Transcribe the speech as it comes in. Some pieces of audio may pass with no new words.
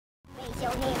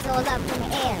goes up in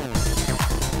the air.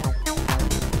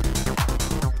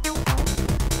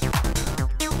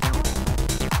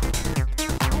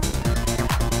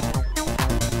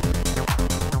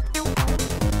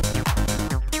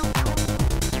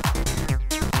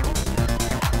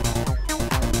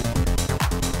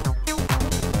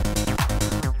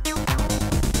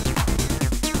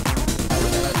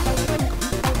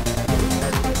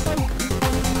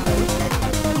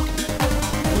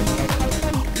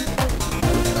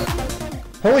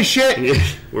 Holy shit!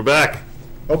 We're back.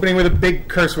 Opening with a big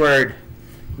curse word.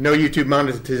 No YouTube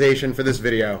monetization for this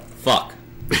video. Fuck.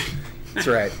 That's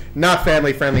right. Not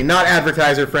family friendly, not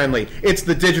advertiser friendly. It's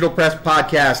the Digital Press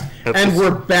Podcast, and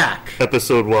we're back.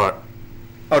 Episode what?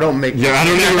 Oh, don't make me. Yeah, I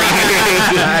don't know.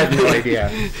 I have no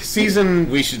idea. Season.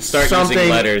 We should start something,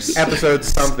 using letters. Episode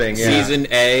something. Yeah. Season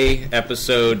A,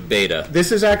 episode beta.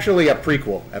 This is actually a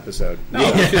prequel episode. No,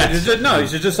 you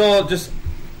should just all just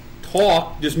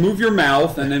talk. Just move your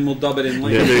mouth, and then we'll dub it in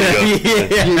later. Yeah,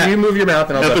 there you go. You move your mouth,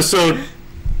 and I'll Episode.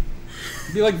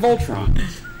 Be like Voltron.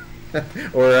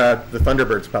 or the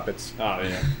Thunderbirds puppets. Oh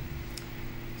yeah.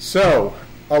 So,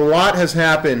 a lot has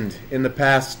happened in the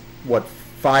past,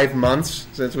 5 months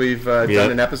since we've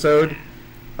done an episode.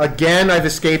 Again, I've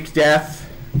escaped death.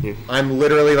 I'm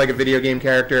literally like a video game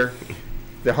character.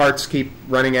 The hearts keep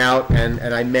running out, and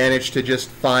I managed to just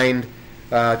find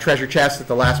treasure chests at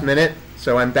the last minute.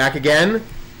 So I'm back again,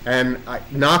 and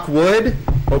knock wood,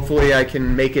 hopefully I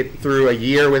can make it through a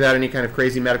year without any kind of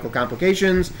crazy medical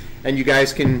complications, and you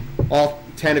guys can, all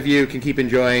 10 of you, can keep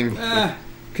enjoying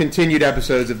continued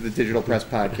episodes of the Digital Press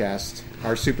Podcast.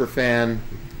 Our super fan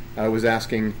was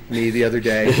asking me the other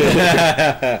day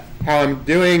how I'm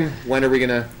doing, when are we going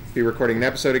to be recording an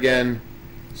episode again,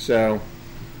 so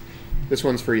this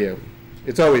one's for you.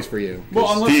 It's always for you.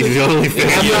 Well, unless Steve's the only fan.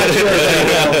 I'm not sure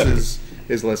if anyone else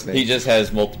is listening. He just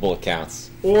has multiple accounts.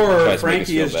 Or Tries to make us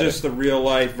Frankie feel is better. just the real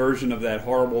life version of that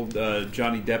horrible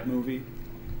Johnny Depp movie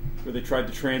where they tried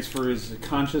to transfer his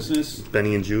consciousness.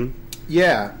 Benny and June.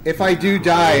 Yeah, if I do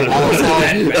die,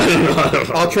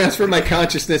 I'll transfer my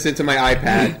consciousness into my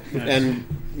iPad, and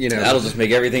That'll just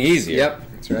make everything easier. Yep,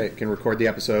 that's right. Can record the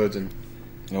episodes, and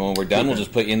when we're done, we'll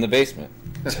just put you in the basement.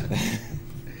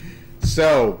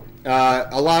 So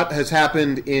a lot has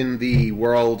happened in the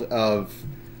world of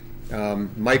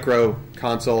micro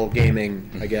console gaming,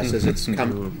 I guess, as it's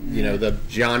come. The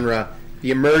genre,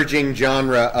 the emerging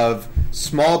genre of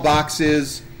small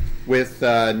boxes with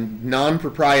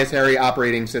non-proprietary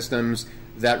operating systems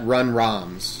that run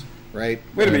ROMs, right?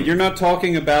 Wait a minute, you're not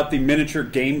talking about the miniature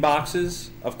game boxes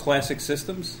of classic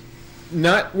systems? You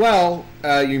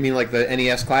mean like the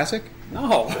NES Classic?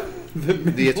 No.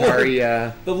 The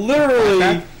Atari...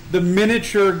 literally the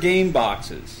miniature game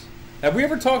boxes. Have we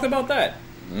ever talked about that?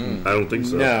 I don't think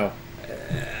so. No.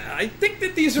 I think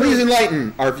that these are... Please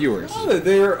enlighten our viewers. No,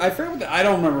 I forget I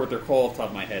don't remember what they're called off the top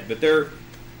of my head, but they're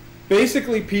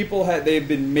basically they've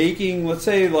been making, let's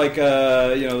say, like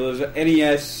there's an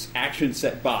NES action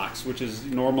set box, which is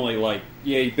normally like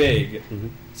yay big. Mm-hmm.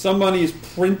 Somebody's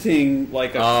printing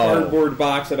like a cardboard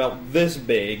box about this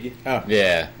big. Oh.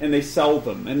 Yeah. And they sell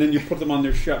them, and then you put them on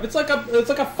their shelf. It's like a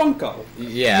Funko.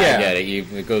 Yeah, I get it.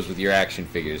 It goes with your action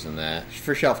figures and that.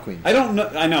 For shelf queens. I don't know.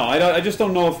 I just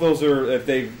don't know if those are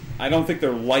I don't think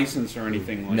they're licensed or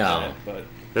anything like that. But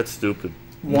That's stupid.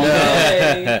 one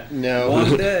day, No.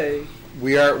 one day.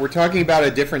 We're talking about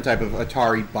a different type of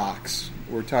Atari box.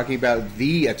 We're talking about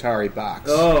the Atari box.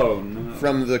 Oh no!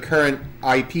 From the current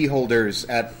IP holders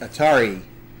at Atari.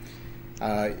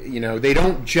 They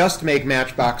don't just make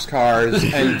Matchbox cars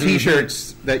and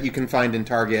T-shirts that you can find in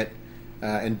Target,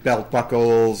 and belt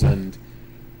buckles and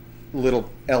little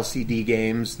LCD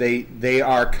games. They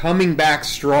are coming back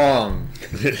strong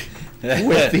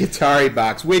with the Atari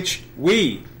box, which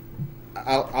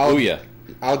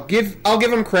I'll give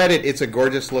them credit. It's a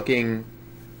gorgeous looking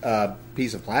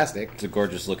piece of plastic. It's a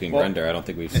gorgeous looking render. I don't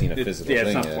think we've seen a physical thing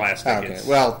it's not yet. plastic. Okay,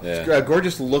 it's a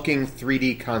gorgeous looking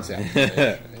 3D concept.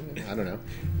 I don't know.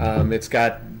 It's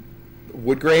got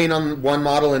wood grain on one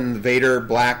model and Vader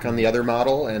black on the other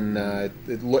model, and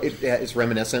it's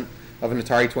reminiscent of an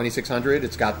Atari 2600.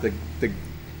 It's got the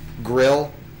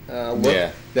grill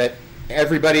look that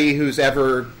everybody who's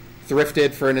ever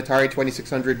thrifted for an Atari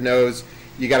 2600 knows.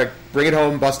 You got to bring it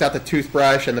home, bust out the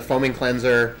toothbrush and the foaming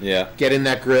cleanser. Yeah. Get in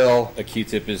that grill. A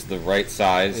Q-tip is the right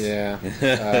size.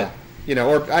 Yeah.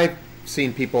 Or I've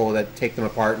seen people that take them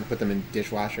apart and put them in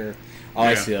dishwasher. Oh,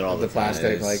 I see that all the time.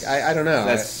 Plastic. Like I don't know.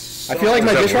 That's I feel like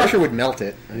my dishwasher would melt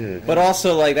it. Yeah. But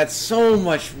also, like, that's so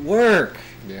much work.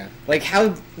 Yeah. Like,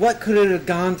 what could it have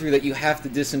gone through that you have to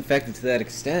disinfect it to that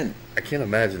extent? I can't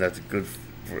imagine that's good.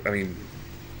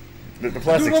 The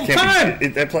plastics all the time. can't be...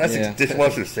 That plastic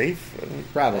dishwasher safe?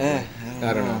 Probably. I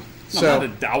don't know. No,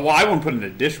 So, well, I wouldn't put it in a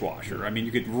dishwasher. I mean,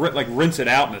 you could rinse it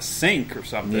out in a sink or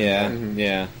something.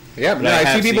 Yeah, yeah, But no, I I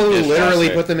have see people seen who literally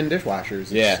dishwasher. put them in dishwashers.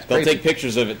 It's yeah. They'll crazy. take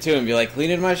pictures of it too and be like,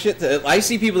 "Cleaning my shit." I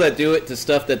see people that do it to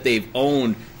stuff that they've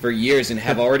owned for years and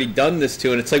have already done this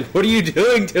to, and it's like, what are you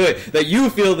doing to it that you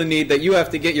feel the need that you have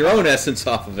to get your own essence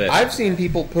off of it? I've seen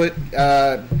people put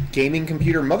gaming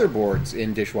computer motherboards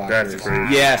in dishwashers. That's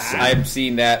crazy. Yes, I've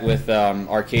seen that with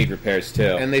arcade repairs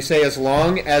too. And they say as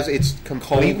long as it's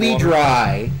completely water.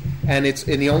 dry and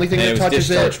the only thing And that it was touches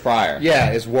discharged prior.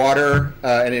 yeah, is water.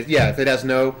 And if it has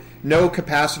no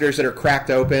capacitors that are cracked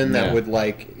open that Yeah.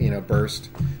 would burst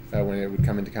when it would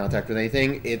come into contact with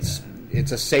anything, it's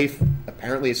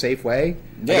apparently a safe way.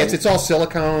 Yeah. I guess it's all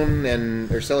silicone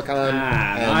or silicon.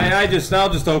 I'll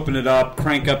just open it up,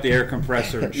 crank up the air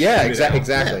compressor. And Yeah, shoot it out.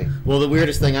 exactly. Well, the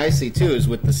weirdest thing I see too is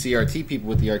with the CRT people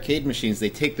with the arcade machines, they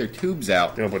take their tubes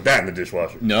out. You don't put that in the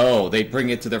dishwasher. No, they bring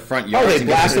it to their front yard. they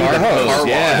blast it with the hose.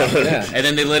 Yeah. Yeah. And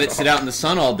then they let it sit out in the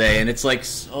sun all day, and it's like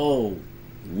so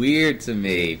weird to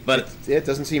me. But It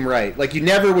doesn't seem right. Like, you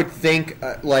never would think,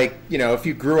 if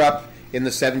you grew up in the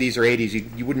 70s or 80s,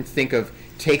 you wouldn't think of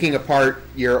taking apart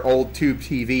your old tube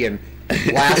TV and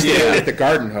blasting it with the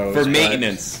garden hose. for but-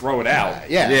 maintenance, Throw it out.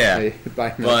 Yeah.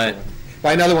 But-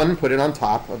 Buy another one and put it on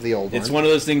top of the old one. it's one of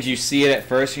those things you see it at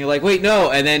first, and you're like, wait,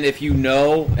 no. And then if you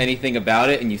know anything about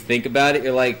it and you think about it,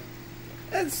 you're like,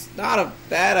 that's not a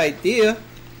bad idea.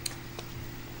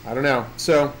 I don't know.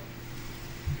 So,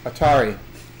 Atari.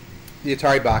 The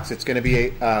Atari box. It's going to be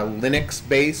a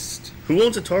Linux-based. Who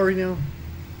owns Atari now?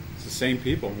 It's the same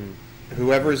people.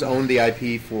 Whoever's owned the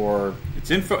IP for... It's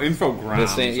Infogrounds The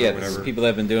same, or yeah, whatever. people that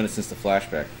have been doing it since the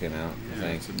flashback came out. I Yeah,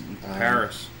 think. it's in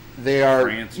Paris. They are,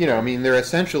 France. they're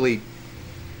essentially...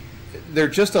 They're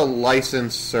just a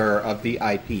licensor of the IP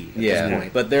at this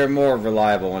point. but they're more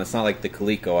reliable, and it's not like the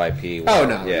Coleco IP. Oh,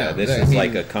 no, yeah, no. this I is mean-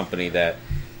 like a company that.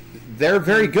 They're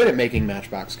very good at making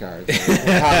Matchbox cards, or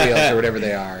Hot Wheels, or whatever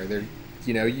they are. They're,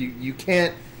 you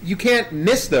can't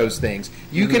miss those things.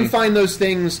 You can find those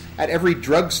things at every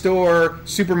drugstore,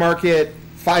 supermarket,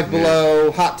 Five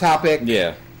Below, Hot Topic,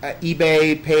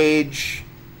 eBay page,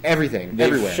 everything, They've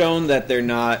everywhere. shown that they're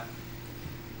not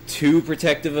too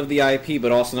protective of the IP,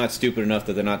 but also not stupid enough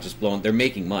that they're not just blowing. They're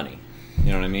making money.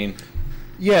 You know what I mean?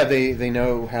 Yeah, they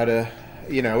know how to.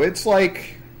 It's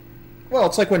like,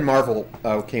 it's like when Marvel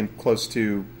came close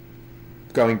to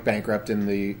going bankrupt in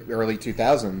the early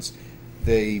 2000s.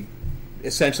 They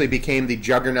essentially became the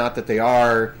juggernaut that they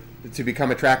are to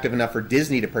become attractive enough for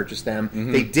Disney to purchase them.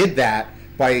 They did that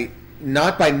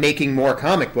not by making more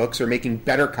comic books or making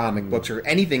better comic books or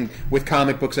anything with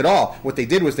comic books at all. What they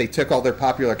did was they took all their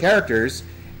popular characters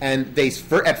and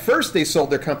at first they sold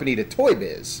their company to Toy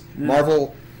Biz.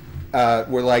 Marvel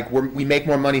were like, we make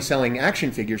more money selling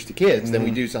action figures to kids than we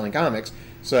do selling comics.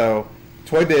 So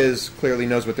Toy Biz clearly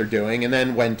knows what they're doing. And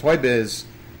then when Toy Biz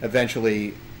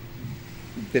eventually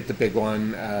bit the big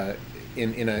one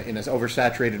in an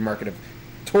oversaturated market of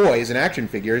toys and action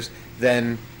figures,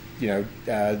 then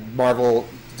Marvel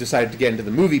decided to get into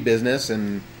the movie business,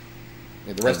 and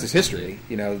the rest is history.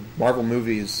 Marvel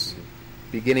movies,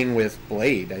 beginning with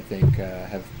Blade, I think,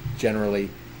 have generally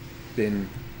been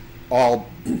all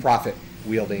profit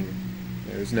wielding.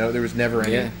 There was never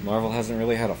any. Yeah, Marvel hasn't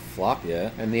really had a flop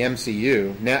yet. And the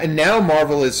MCU now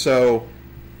Marvel is so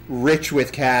rich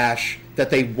with cash that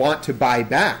they want to buy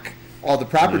back all the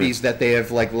properties that they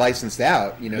have licensed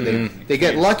out. They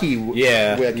get lucky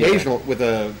with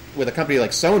a company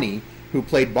like Sony who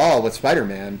played ball with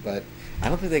Spider-Man, but I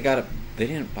don't think they got it. They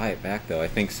didn't buy it back though. I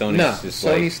think Sony's just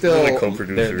Sony still Like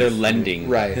co-producers. they're lending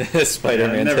Right.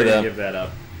 Spider-Man never to gonna them. give that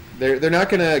up. they're not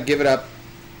going to give it up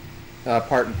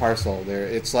part and parcel.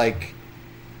 It's like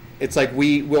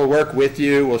we'll work with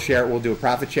you, we'll share, we'll do a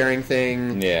profit sharing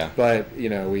thing. Yeah. But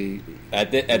we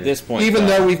At this point, even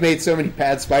though we've made so many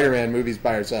bad Spider-Man movies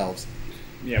by ourselves.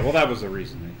 Yeah, well, that was the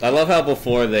reason. I love how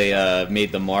before they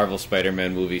made the Marvel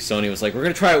Spider-Man movie, Sony was like, "We're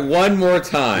going to try it one more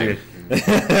time."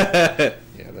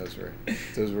 Yeah, those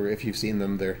were. If you've seen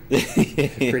them, they're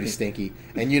pretty stinky.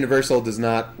 And Universal does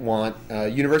not want.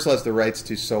 Universal has the rights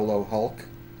to Solo Hulk,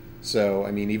 so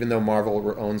even though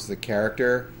Marvel owns the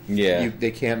character,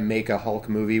 they can't make a Hulk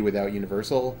movie without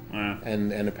Universal,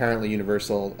 and apparently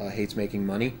Universal hates making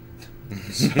money.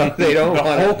 So they don't The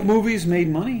want Hulk movies made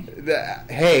money.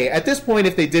 Hey, at this point,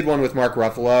 if they did one with Mark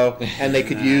Ruffalo and they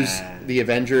could use the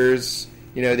Avengers,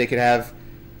 they could have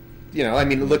I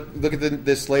mean, look at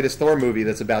this latest Thor movie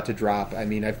that's about to drop. I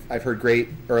mean, I've heard great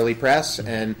early press,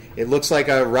 and it looks like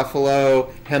a Ruffalo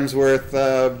Hemsworth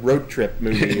road trip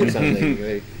movie or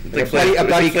something. a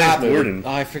buddy cop movie. Oh,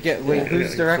 I forget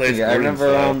who's directing it. I remember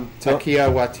Taika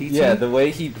Waititi. Yeah, the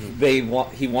way he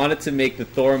wanted to make the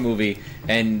Thor movie,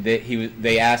 and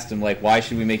they asked him like, why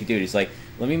should we make it do it? He's like,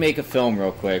 let me make a film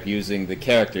real quick using the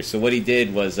characters. So what he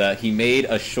did was he made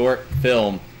a short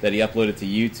film that he uploaded to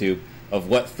YouTube of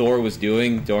what Thor was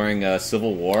doing during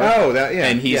Civil War. Oh, that yeah.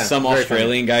 And he's some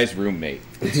Australian guy's roommate.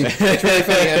 It's really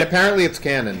funny, and apparently it's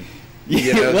canon.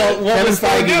 Well, what was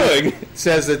Thor doing?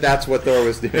 Says that's what Thor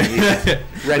was doing. He's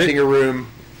renting a room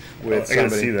with somebody. I gotta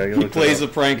see that. He plays a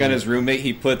prank on his roommate.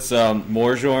 He puts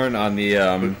Morjorn on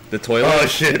the toilet. Oh,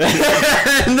 shit.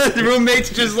 And the roommate's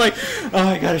just like, oh,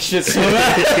 I gotta shit so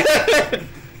bad.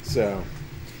 So,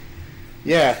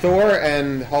 yeah, Thor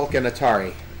and Hulk and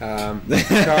Atari.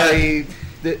 Atari.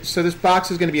 So this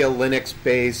box is going to be a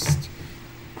Linux-based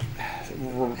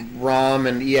ROM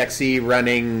and EXE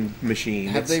running machine.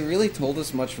 Have they really told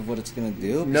us much of what it's going to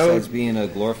do No. besides being a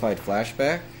glorified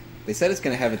flashback? They said it's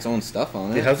going to have its own stuff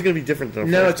on it. Yeah, how's it going to be different than a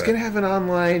No, flashback? it's going to have an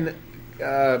online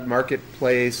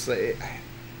marketplace.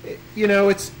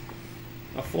 It's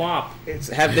A flop.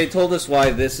 Have they told us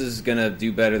why this is going to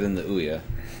do better than the Ouya?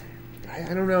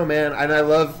 I don't know, man. And I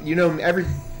love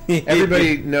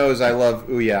everybody knows I love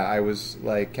Ouya. I was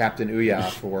like Captain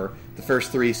Ouya for the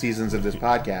first 3 seasons of this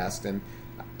podcast, and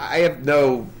I have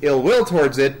no ill will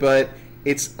towards it, but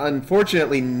it's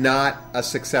unfortunately not a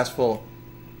successful.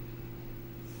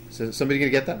 So somebody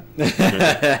gonna get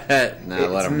that?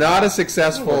 No, It's not a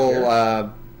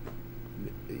successful,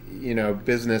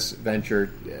 business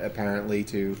venture. Apparently,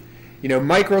 to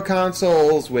micro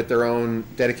consoles with their own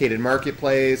dedicated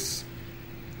marketplace.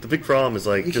 The big problem is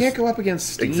You can't go up against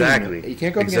Steam. Exactly. You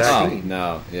can't go up Exactly. against Steam.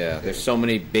 No, yeah. There's so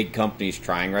many big companies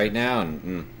trying right now,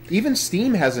 and Even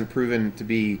Steam hasn't proven to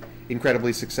be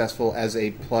incredibly successful as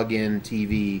a plug-in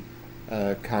TV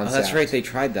concept. oh, that's right. They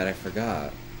tried that. I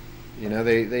forgot.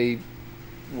 They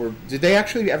were. Did they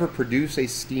actually ever produce a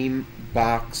Steam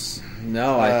box?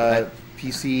 No, I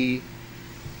PC,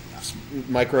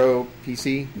 micro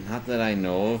PC. not that I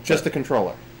know of. Just the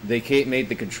controller. They made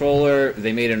the controller.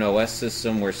 They made an OS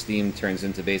system where Steam turns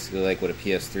into basically like what a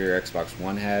PS3 or Xbox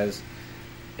One has.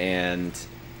 And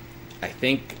I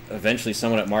think eventually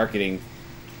someone at marketing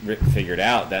figured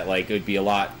out that like it would be a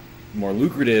lot more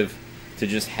lucrative to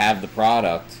just have the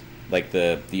product, like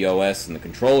the OS and the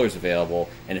controllers available.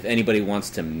 And if anybody wants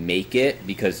to make it,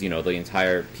 because the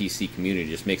entire PC community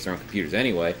just makes their own computers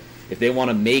anyway, if they want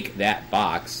to make that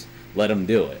box, let them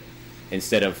do it.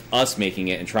 Instead of us making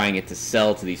it and trying it to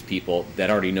sell to these people that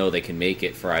already know they can make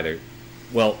it for either,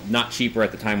 well, not cheaper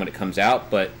at the time when it comes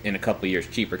out, but in a couple of years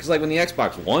cheaper. Because like when the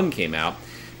Xbox One came out,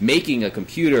 making a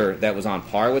computer that was on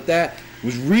par with that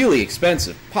was really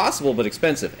expensive. Possible, but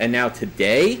expensive. And now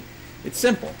today, it's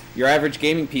simple. Your average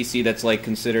gaming PC that's like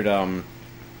considered,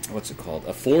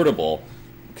 affordable,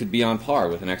 could be on par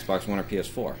with an Xbox One or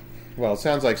PS4. Well, it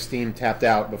sounds like Steam tapped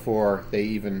out before they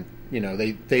even.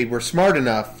 They were smart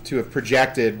enough to have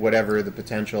projected whatever the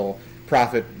potential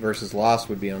profit versus loss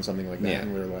would be on something like that, Yeah.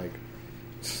 and we were like,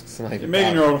 it's not even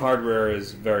Making your own hardware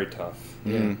is very tough.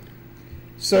 Yeah. Very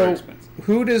So, expensive.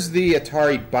 who does the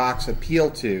Atari box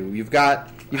appeal to? You've got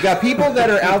people that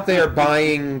are out there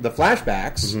buying the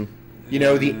flashbacks. Mm-hmm.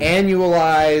 The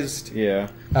annualized Yeah.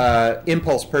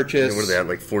 impulse purchase. What are they at,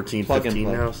 like 14, Plug and 15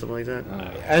 plug. now, something like that?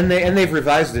 And they've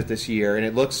revised it this year, and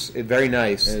it looks very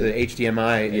nice. The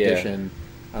HDMI edition.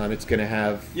 It's going to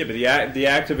have. Yeah, but the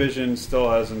Activision still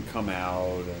hasn't come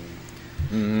out,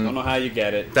 and don't know how you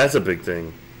get it. That's a big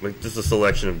thing. Like, just a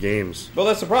selection of games. Well,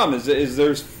 that's the problem. Is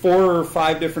there's 4 or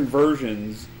 5 different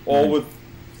versions, all with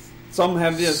some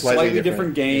have slightly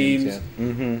different games.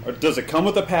 Or does it come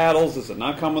with the paddles? Does it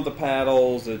not come with the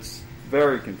paddles? It's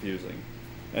very confusing.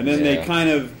 And then they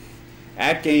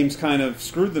AtGames kind of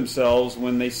screwed themselves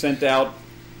when they sent out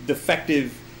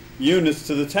defective units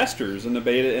to the testers and the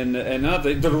beta and not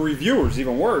the reviewers,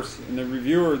 even worse. And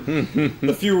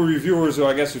the few reviewers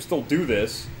who still do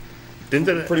this. Didn't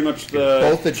that Pretty much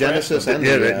both the Genesis and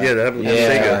that the happened with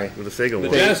Sega. the Sega the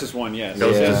one. Genesis one, yes. That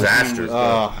was The a Genesis disaster. one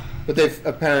was- But they've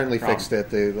apparently fixed it.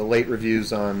 The late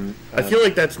reviews on. I feel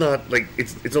like that's not like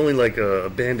it's only like a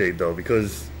Band-Aid though,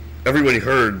 because everybody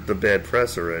heard the bad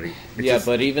press already.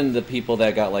 But even the people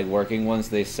that got like working ones,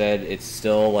 they said it's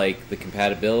still like the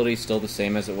compatibility still the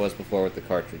same as it was before with the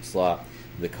cartridge slot.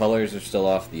 The colors are still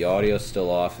off, the audio's still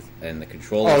off, and the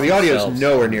controllers. Oh, the audio is themselves-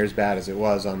 nowhere near as bad as it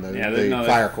was on the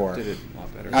Fire Core. Did it a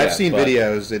lot better. I've Yeah, seen but-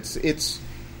 videos.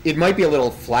 It might be a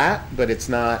little flat, but it's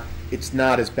not it's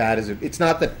not as bad as it's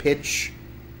not the pitch,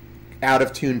 out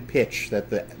of tune pitch that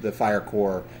the Fire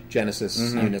Core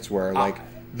Genesis units were. Like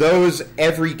those,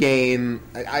 every game,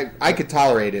 I could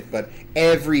tolerate it, but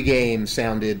every game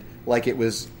sounded like it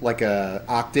was like a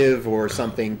octave or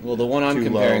something. Well, the one I'm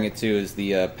comparing low. it to is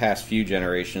the past few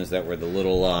generations that were the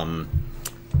little.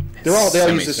 They all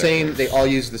use the same. They all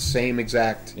use the same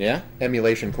exact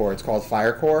emulation core. It's called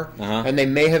Fire Core, and they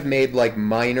may have made like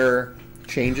minor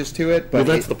changes to it, but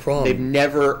that's the problem. They've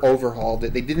never overhauled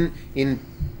it. They didn't in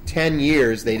 10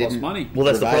 years. They didn't. Money. Well,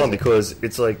 that's the problem because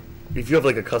it's like if you have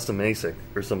like a custom ASIC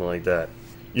or something like that,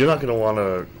 you're not going to want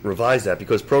to revise that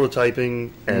because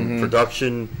prototyping and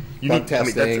production, that's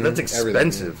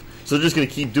expensive. Everything. So they're just going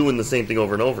to keep doing the same thing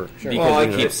over and over. Sure. Because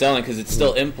they keep selling, because it's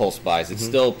still impulse buys. It's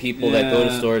still people that go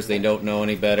to stores, they don't know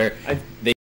any better.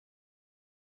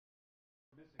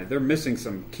 They're missing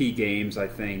some key games, I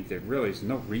think. There really is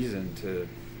no reason to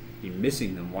be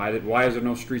missing them. Why is there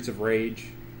no Streets of Rage?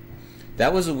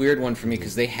 That was a weird one for me,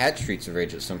 because they had Streets of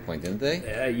Rage at some point, didn't they?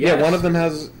 Yes. Yeah, one of them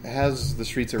has the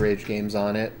Streets of Rage games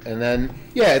on it, and then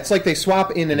it's like they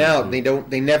swap in and out.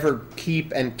 They never keep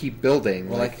building.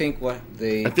 Well, like, I think I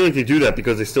feel like they do that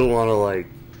because they still want to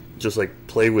just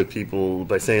play with people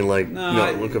by saying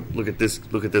look at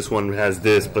this one has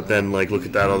this, but then look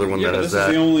at that other one that has that. This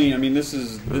is the only. I mean, this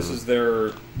is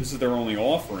their only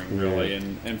offering really,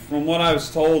 and from what I was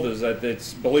told is that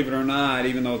it's, believe it or not,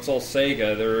 even though it's all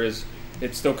Sega,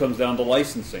 it still comes down to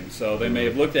licensing. So they may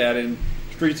have looked at it, and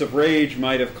Streets of Rage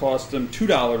might have cost them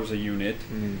 $2 a unit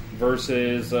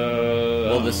versus.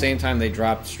 The same time they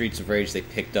dropped Streets of Rage, they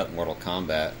picked up Mortal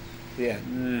Kombat. Yeah,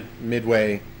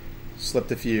 midway,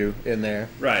 slipped a few in there.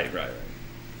 Right.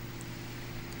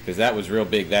 Because that was real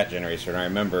big that generation. I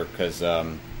remember because.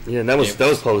 And that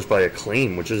was published by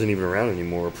Acclaim, which isn't even around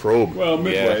anymore. A Probe. Well,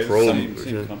 Midway, Probe,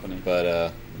 same company.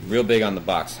 But real big on the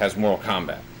box. Has Mortal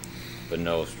Kombat, but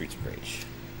no Streets of Rage.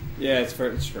 Yeah, it's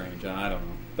very strange. I don't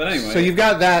know. But anyway. So you've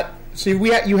got that. So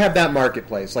you have that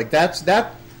marketplace. Like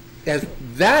that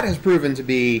has proven to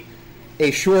be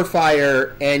a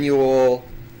surefire annual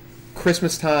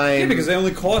Christmas time. Yeah, because they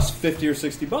only cost $50 or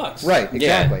 $60. Right,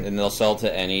 exactly. Yeah, and they'll sell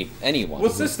to anyone.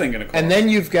 What's this thing going to cost? And then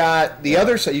you've got the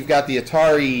other side. You've got the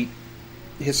Atari,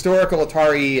 historical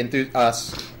Atari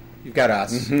us. You've got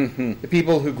us, the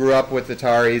people who grew up with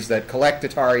Ataris, that collect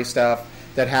Atari stuff,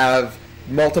 that have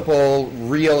multiple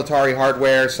real Atari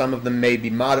hardware. Some of them may be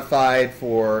modified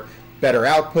for better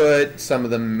output. Some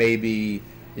of them may be,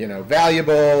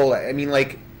 valuable. I mean,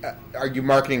 are you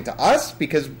marketing to us?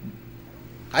 Because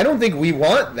I don't think we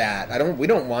want that. We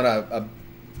don't want a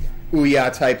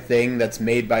Ouya type thing that's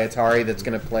made by Atari that's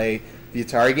going to play the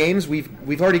Atari games.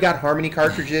 We've already got Harmony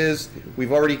cartridges.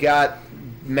 We've already got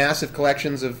massive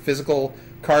collections of physical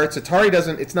carts. Atari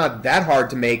doesn't. It's not that hard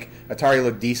to make Atari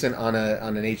look decent on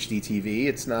an HD TV.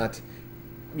 It's not,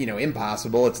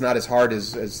 impossible. It's not as hard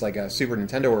as like a Super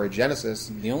Nintendo or a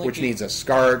Genesis, which needs a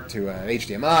SCART to an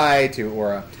HDMI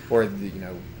or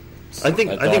I think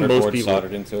most people.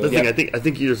 Soldered into it. I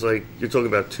think you're talking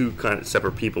about two kind of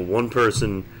separate people. One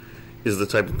person is the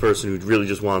type of person who really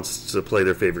just wants to play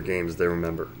their favorite games they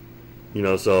remember.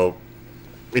 So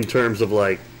in terms of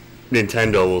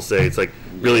Nintendo, will say it's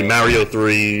really Mario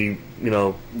 3.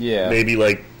 Maybe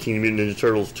Teenage Mutant Ninja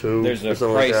Turtles 2. There's a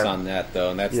price on that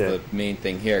though, and that's the main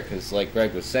thing here. Because like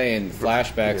Greg was saying,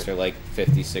 flashbacks are $50,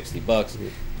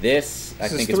 $60. This I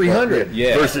think is $300.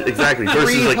 Yeah, versus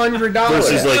 $300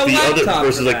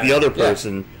 versus the other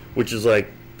person, which is the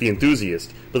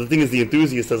enthusiast. But the thing is, the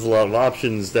enthusiast has a lot of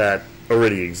options that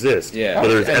already exist. Yeah,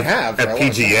 whether it's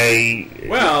FPGA,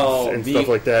 and stuff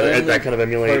like that. That kind of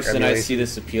emulation. The person I see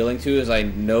this appealing to is I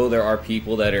know there are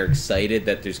people that are excited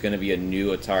that there's going to be a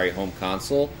new Atari home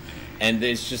console. And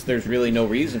there's really no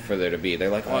reason for there to be.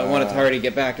 They're like, I want Atari to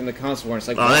get back in the console war. And it's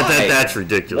like, why? That's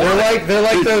ridiculous. They're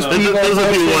like those people. Those are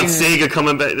people who want Sega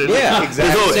coming back. Yeah,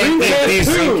 exactly. These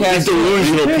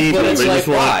delusional people. But it's they just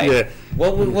why? want. Yeah.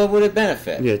 What would it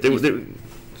benefit? Yeah,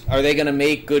 are they going to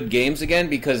make good games again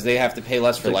because they have to pay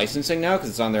less for licensing now because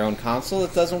it's on their own console?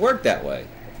 It doesn't work that way.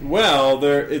 Well,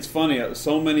 it's funny.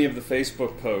 So many of the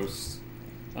Facebook posts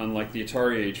on the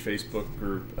Atari Age Facebook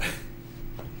group.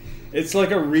 It's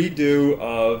like a redo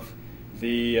of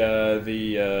the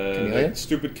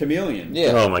stupid Chameleon.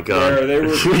 Yeah. Oh my God! Where they were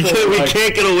we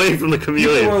can't get away from the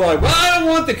Chameleon. People were like, "Well, I don't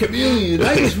want the Chameleon.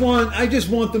 I just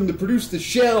want them to produce the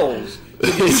shells to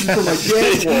use for my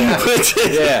Jaguar."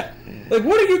 Yeah. Like,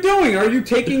 what are you doing? Are you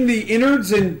taking the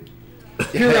innards and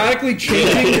periodically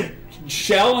changing the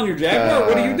shell on your Jaguar?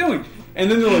 What are you doing? And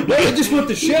then they're like, well, I just want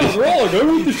the shell. They're all like, I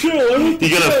want the shell. I want the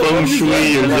You got shell. a feng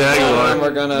shui or And Jaguar.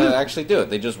 we're gonna actually do it.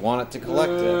 They just want it to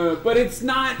collect it. But it's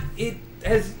not. It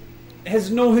has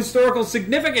no historical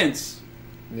significance.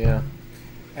 Yeah.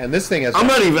 And this thing has. I'm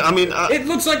not even. I mean, It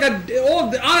looks like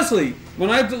honestly, when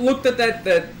I looked at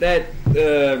that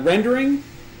rendering,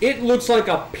 it looks like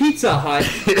a Pizza Hut,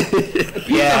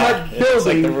 Hut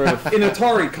building like the roof. in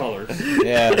Atari colors.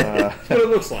 Yeah. That's what it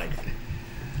looks like.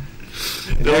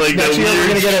 Next year we're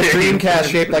gonna get a Dreamcast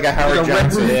shaped like a Howard Like a Red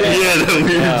Johnson. Roof. Yeah, the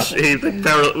weird Yeah. shape.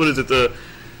 Like what is it?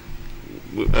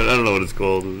 I don't know what it's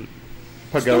called.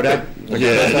 Pagoda.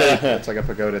 Yeah. Type. It's like a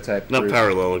pagoda type. Not roof.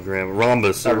 parallelogram.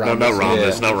 Rhombus. Not Not rhombus.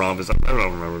 rhombus. Yeah. Not rhombus. I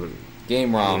don't remember.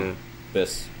 Game ROM.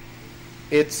 This.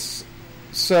 It's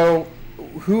so.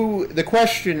 The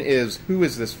question is, who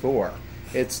is this for?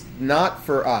 It's not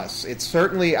for us. It's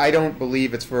certainly. I don't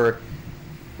believe it's for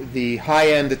the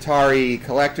high-end Atari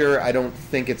collector. I don't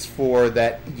think it's for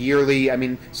that yearly. I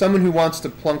mean, someone who wants to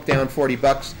plunk down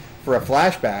 $40 for a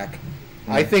flashback.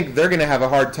 I think they're going to have a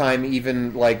hard time,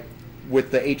 even like with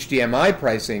the HDMI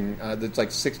pricing. That's like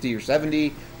 $60 or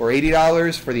 $70 or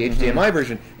 $80 for the HDMI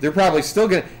version. They're probably still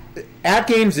going to.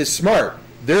 AtGames is smart.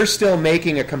 They're still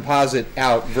making a composite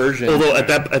out version. Although at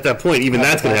that point, even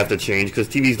that's going to have to change because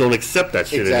TVs don't accept that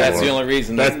shit Exactly. anymore. That's the only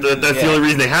reason. That's the only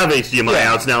reason they have HDMI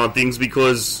Yeah. outs now on things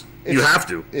because you have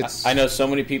to. It's I know so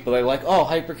many people that are like, oh,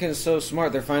 Hyperkin is so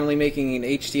smart. They're finally making an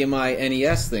HDMI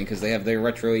NES thing because they have their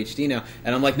retro HD now.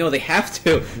 And I'm like, no, they have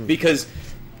to because,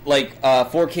 like,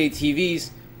 4K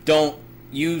TVs don't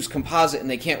use composite and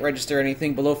they can't register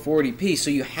anything below 480p.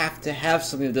 So you have to have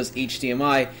something that does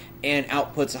HDMI and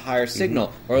outputs a higher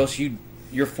signal, or else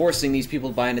you're forcing these people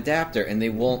to buy an adapter, and they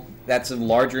won't. That's a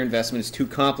larger investment. It's too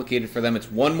complicated for them.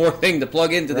 It's one more thing to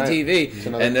plug into the TV,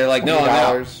 and they're like, no, I'm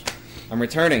out. I'm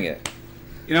returning it.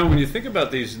 You know, when you think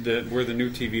about where the new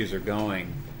TVs are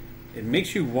going, it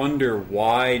makes you wonder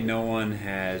why no one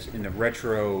has, in the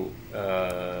retro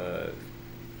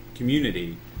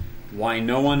community, why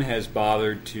no one has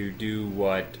bothered to do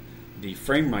what the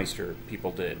Framemeister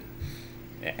people did.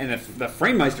 And the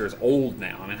Framemeister is old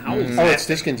now. I mean, how old is that? it's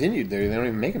discontinued. They don't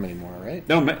even make them anymore, right?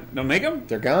 Don't make them?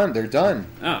 They're gone. They're done.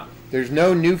 Oh. There's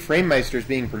no new Framemeisters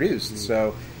being produced,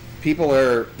 so people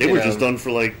are. They were just done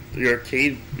for like the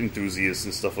arcade enthusiasts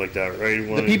and stuff like that, right?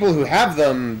 The people who have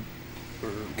them,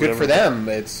 good for them.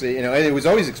 It's it was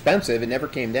always expensive. It never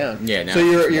came down. Yeah. Now So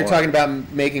you're more. talking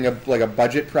about making a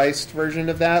budget priced version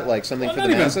of that, like something Well, for not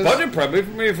the even masses. budget price,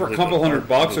 maybe for a couple $100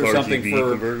 or something RGB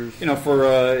for converters.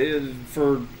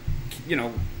 for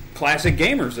classic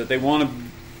gamers that they want to.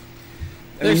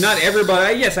 I mean, not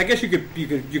everybody. Yes, I guess you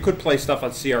could play stuff on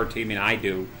CRT. I mean, I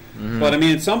do, but I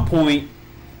mean, at some point,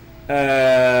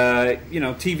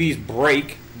 TVs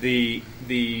break. The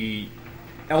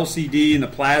LCD and the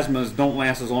plasmas don't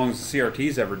last as long as the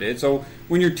CRTs ever did. So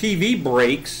when your TV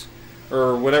breaks,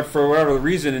 or whatever for whatever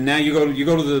reason, and now you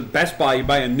go to the Best Buy, you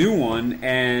buy a new one,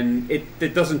 and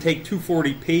it doesn't take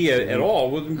 240p at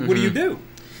all. What do you do?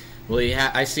 Well,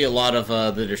 I see a lot of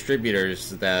the distributors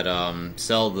that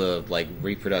sell the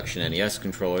reproduction NES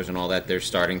controllers and all that. They're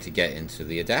starting to get into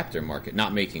the adapter market,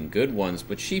 not making good ones,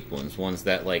 but cheap ones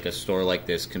that like a store like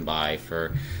this can buy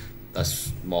for a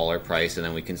smaller price, and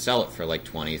then we can sell it for like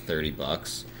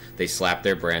 $20-$30. They slap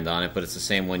their brand on it, but it's the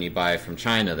same one you buy from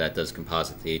China that does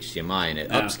composite the HDMI, and it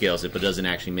upscales it, but doesn't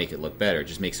actually make it look better. It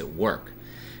just makes it work.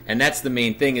 And that's the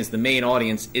main thing: is the main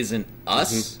audience isn't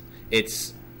us;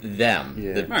 it's them.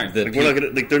 Yeah. Right. We're not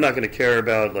gonna, they're not going to care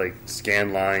about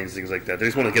scan lines, things like that. They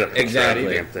just want to get a picture out of the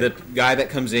Exactly. damn thing. The guy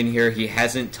that comes in here, he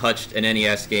hasn't touched an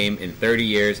NES game in 30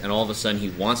 years, and all of a sudden he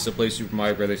wants to play Super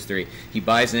Mario Brothers 3. He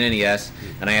buys an NES,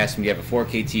 and I ask him, do you have a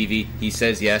 4K TV? He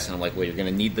says yes, and I'm like, well, you're going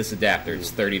to need this adapter. It's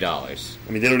 $30.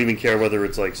 I mean, they don't even care whether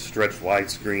it's stretched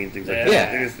widescreen, things like that.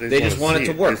 Yeah. They just want it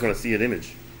to work. They just want to see an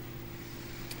image.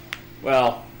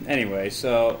 Well, anyway,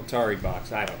 so Atari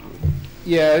box, I don't know.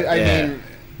 Yeah, I Yeah. mean,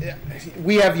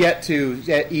 we have yet to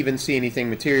even see anything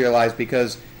materialize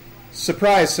because,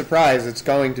 surprise, surprise, it's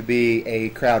going to be a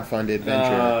crowdfunded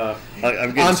venture. I'm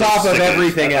getting On so top of sick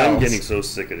everything I'm else. getting so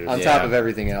sick of it. On top of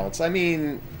everything else. I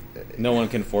mean, No one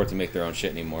can afford to make their own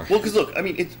shit anymore. Well, because look, I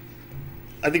mean, it's.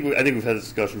 I think we've had this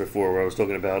discussion before where I was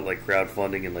talking about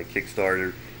crowdfunding and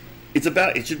Kickstarter.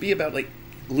 It should be about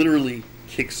literally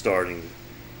kickstarting,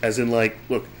 as in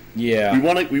look, Yeah.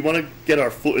 we want to get our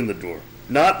foot in the door.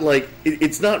 Not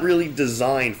it's not really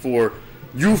designed for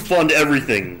you fund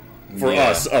everything for Yeah.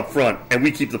 us up front and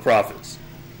we keep the profits.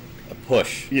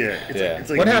 push. Yeah. It's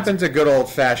like What happened to good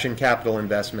old-fashioned capital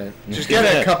investment? Just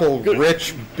get a couple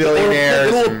rich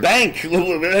billionaires. Go to a bank.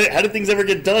 How did things ever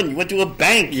get done? You went to a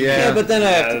bank. Yeah, but then I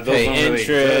have to those pay don't really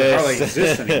interest.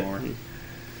 exist anymore.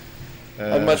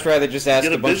 I'd much rather just ask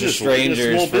Get a a bunch of business loan, get a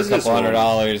strangers small for a business couple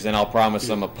loan. $100 and I'll promise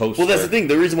them a poster. Well, that's the thing.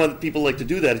 The reason why people like to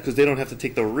do that is because they don't have to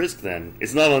take the risk then.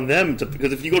 It's not on them to,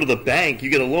 because if you go to the bank, you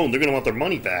get a loan, they're going to want their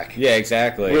money back. Yeah,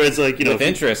 exactly. Whereas, like, you know, with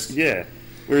interest. Yeah.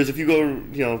 Whereas if you go,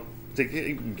 you know, it's like,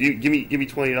 hey, give me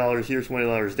 $20 here,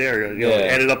 $20 there. You know,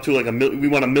 add it up to like we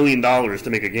want $1 million to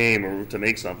make a game or to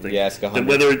make something. Yeah, ask 100. Then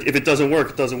whether if it doesn't work,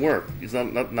 it doesn't work. It's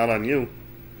not on you.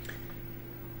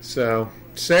 So,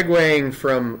 segueing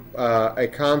from a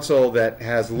console that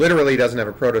literally doesn't have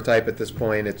a prototype at this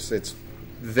point, it's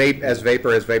vapor as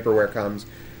vaporware comes,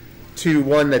 to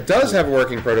one that does have a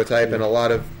working prototype, and a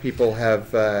lot of people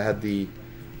have had the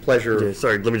pleasure. Yeah,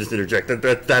 sorry, let me just interject.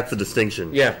 That's the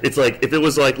distinction. Yeah. It's like, if it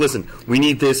was like, listen, we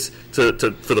need this for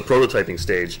the prototyping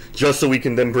stage, just so we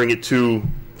can then bring it to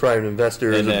private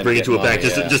investors And and then bring it get to a money, bank,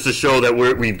 yeah. just to show that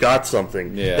we've got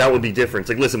something. Yeah. That would be different. It's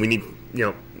like, listen, we need, you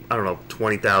know, I don't know,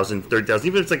 20,000, 30,000,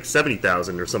 even if it's like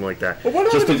 70,000 or something like that. But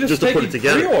what just about to put it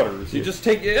together. pre-orders? You just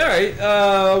take, all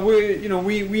right,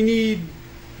 we need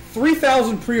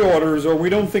 3,000 pre-orders, or we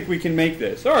don't think we can make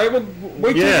this. All right, well,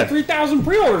 wait till you get 3,000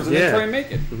 pre-orders and then try and make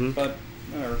it. Mm-hmm. But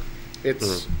whatever.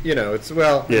 It's you know, it's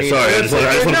well. Yeah, I mean, sorry. I just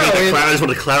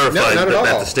want to clarify not at all.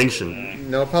 that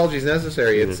distinction. No apologies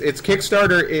necessary. It's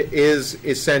Kickstarter is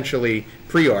essentially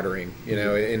pre-ordering. You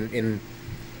know,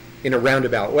 in a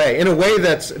roundabout way, in a way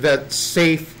that's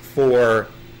safe for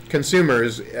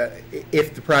consumers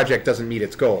if the project doesn't meet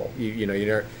its goal.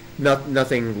 You're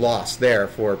nothing lost there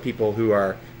for people who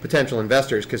are potential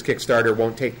investors, because Kickstarter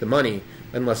won't take the money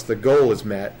unless the goal is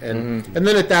met, and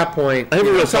then at that point,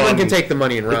 someone can take the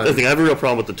money and run. I think I have a real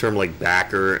problem with the term like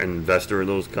backer and investor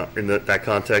in that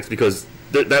context, because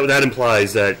that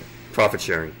implies that profit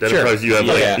sharing. That implies you have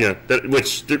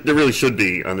which there really should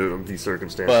be under these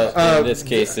circumstances. But in this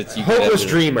case, it's hopeless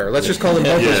dreamer. Let's just call them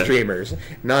hopeless dreamers,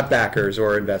 not backers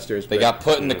or investors. They got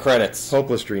put in the credits.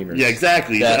 Hopeless dreamers. Yeah,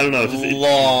 exactly. That I don't know.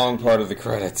 long part of the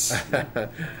credits.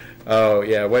 Oh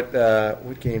yeah, what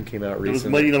game came out recently? It was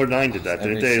Mighty Number 9 did that,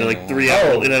 didn't they? Like 3 Oh.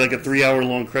 hour. It had like a 3 hour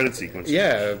long credit sequence.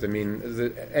 Yeah, I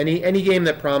mean, any game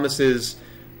that promises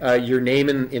your name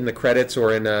in the credits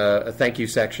or in a thank you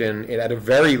section at a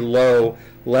very low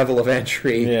level of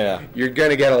entry, you're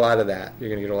going to get a lot of that.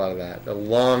 A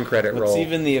long credit roll. What's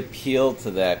even the appeal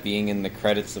to that, being in the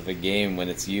credits of a game when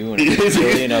it's you and a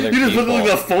billion other people? You just look like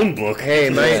a phone book. Hey,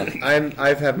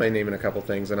 I've had my name in a couple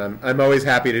things, and I'm always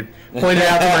happy to point it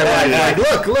out to my wife.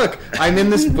 Like, look, I'm in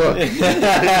this book.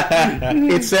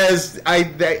 It says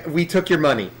we took your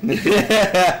money.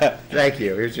 Thank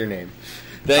you. Here's your name.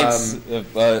 Thanks. There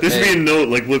should be a note,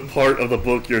 like what part of the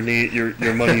book your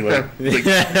money, like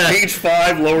page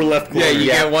 5, lower left corner. Yeah, you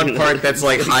get one part that's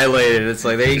like highlighted. It's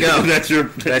like, there you go. that's your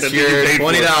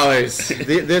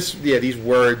 $20. These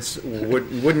words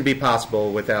wouldn't be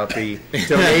possible without the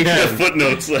donation.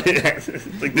 Footnotes, like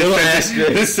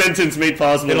this sentence made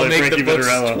possible It'll by make Frankie the books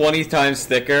Vittorello. 20 times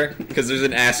thicker because there's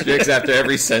an asterisk after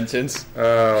every sentence.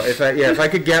 If I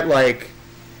could get like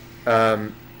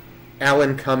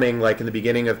Alan Cumming, like in the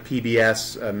beginning of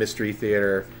PBS Mystery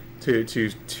Theater, to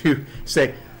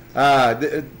say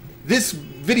this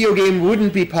video game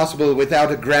wouldn't be possible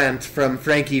without a grant from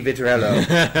Frankie Vittorello.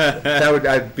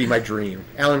 That'd be my dream.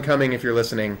 Alan Cumming, if you're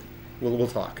listening, we'll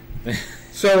talk.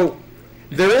 So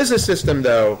there is a system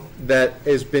though that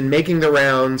has been making the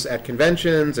rounds at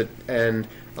conventions and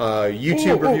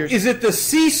YouTube reviews. Is it the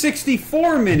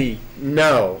C64 Mini?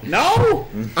 No.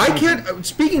 I can't.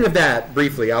 Speaking of that,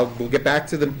 briefly, we'll get back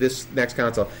to this next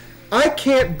console. I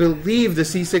can't believe the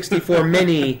C64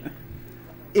 Mini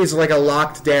is like a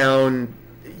locked down.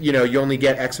 You only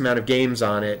get X amount of games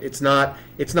on it. It's not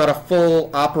a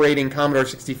full operating Commodore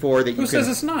 64 that you Who says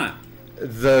it's not?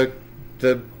 The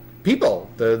people,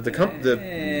 the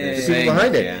people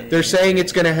behind it. Yeah. They're saying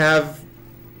it's going to have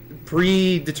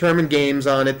predetermined games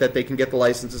on it that they can get the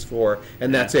licenses for,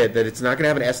 and that's it. That it's not going to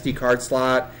have an SD card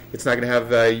slot. It's not going to have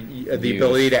the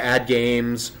ability to add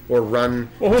games or run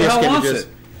disk images.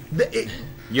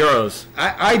 Euros.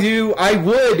 I do. I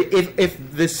would if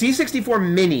the C64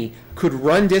 Mini could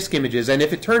run disk images, and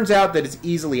if it turns out that it's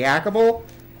easily hackable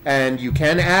and you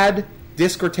can add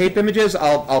disk or tape images,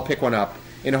 I'll pick one up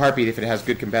in a heartbeat if it has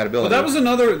good compatibility.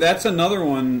 Well, that's another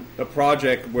one, a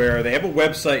project where they have a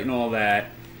website and all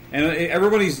that. And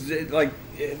everybody's like,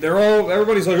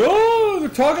 oh, they're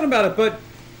talking about it, but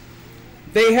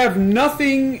they have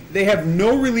nothing. They have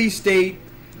no release date.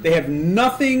 They have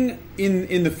nothing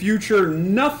in the future.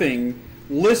 Nothing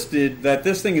listed that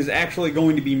this thing is actually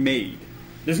going to be made.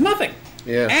 There's nothing.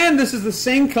 Yeah. And this is the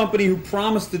same company who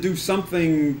promised to do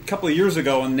something a couple of years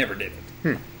ago and never did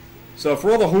it. So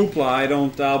for all the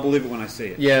hoopla, I'll believe it when I see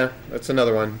it. Yeah, that's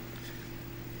another one.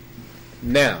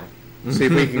 Now, see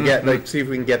if we can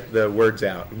get the words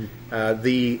out.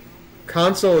 The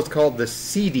console is called the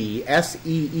Seedi,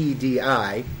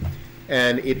 Seedi,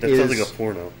 and it is. That sounds like a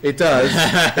porno. It does.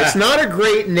 It's not a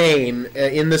great name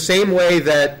in the same way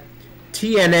that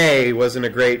TNA wasn't a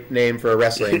great name for a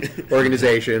wrestling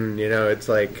organization. You know, it's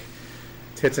like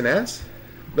tits and ass.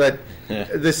 But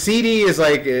the Seedi is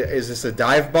like, is this a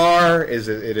dive bar? Is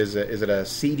it a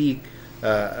seedy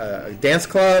dance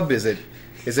club? Is it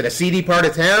a seedy part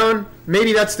of town?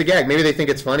 Maybe that's the gag. Maybe they think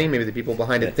it's funny. Maybe the people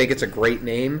behind it think it's a great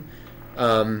name.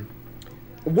 The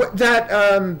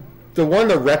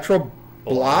Retro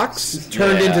Blocks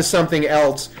turned into something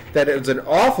else that is an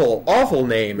awful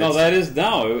name. No,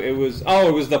 it was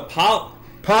the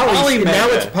Polymega. Now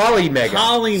it's Polymega.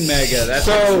 Polymega. That's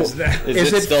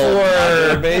is it still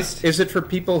modular-based? Is it for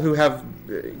people who have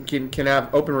can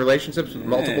have open relationships with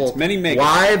multiple many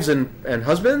wives and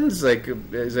husbands? Like,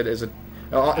 is it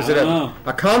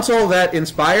a console that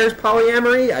inspires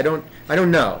polyamory? I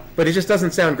don't know, but it just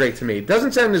doesn't sound great to me. It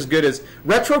doesn't sound as good as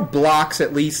Retro Blocks.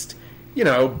 At least, you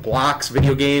know, blocks.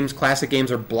 Video games, classic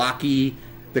games are blocky.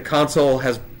 The console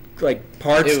has like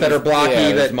parts that are blocky.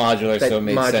 Yeah, that modular, that so it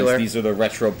made modular. sense. These are the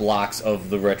retro blocks of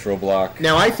the retro block.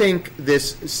 Now, I think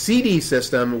this CD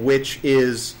system, which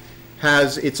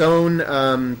has its own,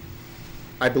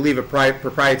 I believe, a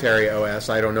proprietary OS.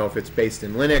 I don't know if it's based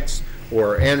in Linux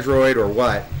or Android or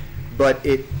what, but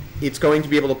it's going to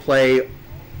be able to play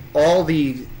all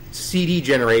the CD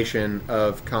generation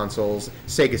of consoles: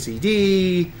 Sega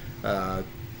CD,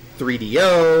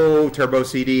 3DO, Turbo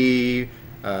CD.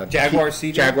 Jaguar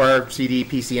CD,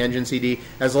 PC Engine CD.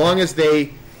 As long as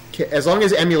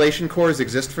emulation cores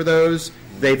exist for those,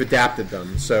 they've adapted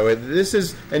them. So this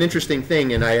is an interesting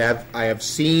thing, and I have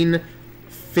seen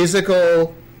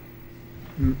physical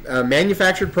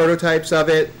manufactured prototypes of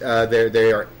it.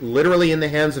 They are literally in the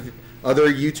hands of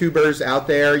other YouTubers out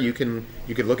there. You can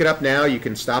look it up now. You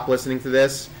can stop listening to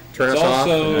this, turn us off,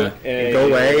 and go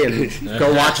away and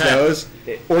go watch those,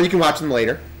 or you can watch them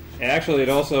later. Actually, it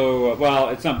also,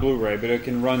 it's not Blu-ray, but it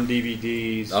can run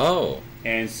DVDs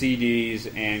and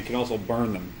CDs and can also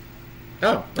burn them.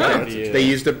 Oh, okay. They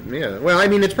used Well, I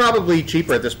mean, it's probably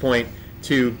cheaper at this point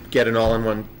to get an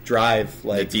all-in-one drive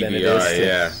like the than it is DVR. to,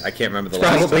 Yeah, I can't remember the it's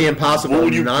last. Probably impossible. What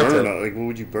would you not burn to. on? Like, what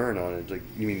would you burn on it? Like,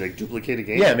 you mean like duplicate a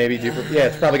game? Yeah, maybe duplicate. Yeah,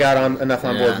 it's probably got enough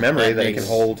onboard memory that it can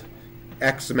hold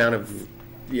X amount of.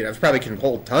 You know, it probably can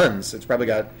hold tons. It's probably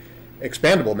got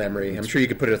expandable memory. I'm sure you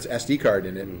could put an SD card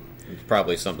in it. It's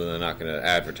probably something they're not going to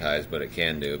advertise, but it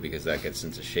can do because that gets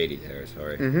into shady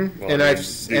territory. Mm-hmm. Well, it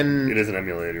is an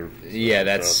emulator. Yeah,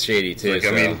 that's shady too. Like, so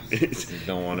I mean, you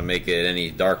don't want to make it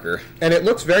any darker. And it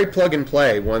looks very plug and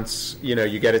play once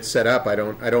you get it set up. I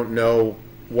don't know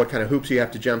what kind of hoops you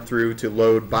have to jump through to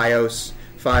load BIOS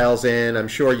files in. I'm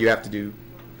sure you have to do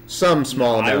some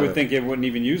small amount. I would think it wouldn't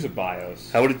even use a BIOS.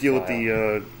 How would it deal with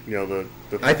the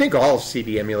I think all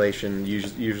CD emulation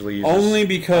usually uses only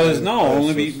because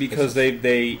because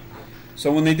they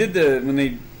so when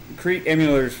they create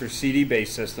emulators for CD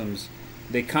based systems,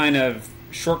 they kind of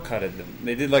shortcutted them.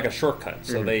 They did like a shortcut,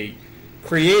 so they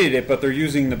created it, but they're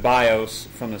using the BIOS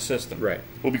from the system. Right.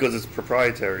 Well, because it's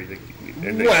proprietary.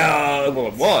 Well,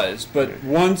 it was, but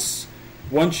once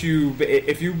you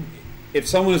if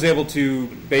someone is able to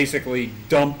basically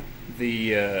dump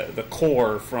the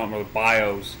core from or the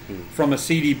BIOS from a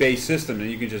CD based system,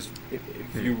 then you can just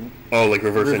like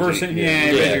reverse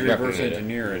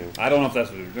engineer it. I don't know if that's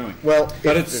what they're doing. Well,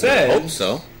 but it says I hope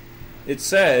so. It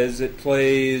says it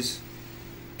plays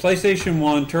PlayStation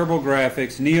 1,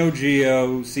 TurboGrafx, Neo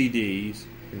Geo CDs,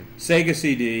 Sega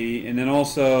CD, and then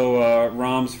also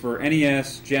ROMs for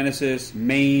NES, Genesis,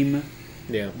 MAME,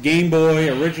 Game Boy,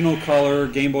 Original Color,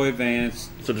 Game Boy Advance,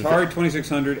 Atari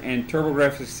 2600, and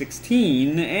TurboGrafx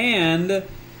 16, and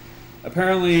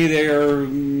apparently they are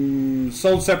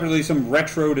sold separately some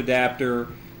retroed adapter,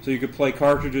 so you could play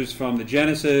cartridges from the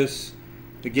Genesis,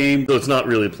 the game. So it's not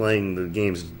really playing the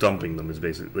games, it's dumping them. Is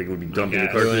basically like it would be dumping the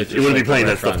cartridges. It It wouldn't be playing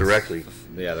that stuff directly.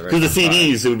 Yeah, the Because the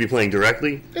CDs, it would be playing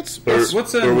directly.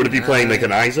 Or would it be playing like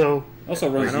an ISO? Also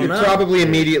runs. It probably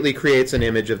immediately creates an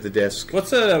image of the disc.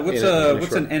 What's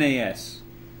an NAS?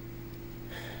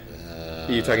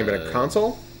 Are you talking about a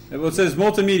console? Well, it says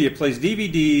multimedia plays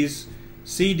DVDs,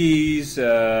 CDs,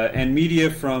 and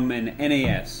media from an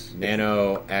NAS.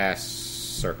 Nano ass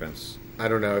circumstance. I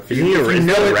don't know. If you know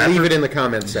it, leave it in the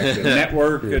comments section.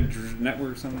 Network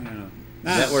something. I don't know.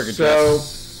 Network So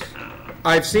address.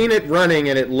 I've seen it running,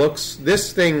 and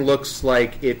this thing looks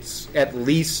like it's at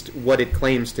least what it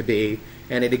claims to be,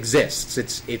 and it exists.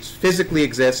 It physically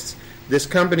exists. This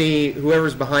company,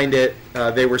 whoever's behind it,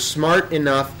 they were smart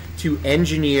enough to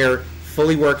engineer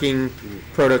fully working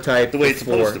prototype the way it's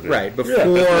supposed to be. Right, before that's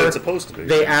the way it's supposed to be.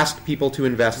 they asked people to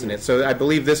invest in it. So I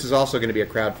believe this is also going to be a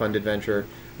crowdfunded venture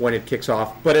when it kicks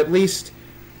off. But at least,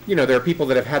 there are people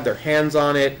that have had their hands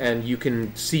on it, and you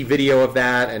can see video of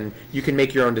that, and you can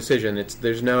make your own decision.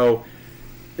 There's no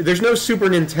Super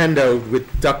Nintendo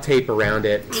with duct tape around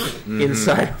it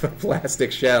inside of a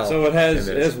plastic shell. So it has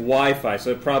Wi-Fi.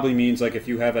 So it probably means like if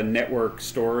you have a network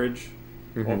storage,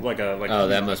 or like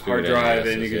that must be hard what drive,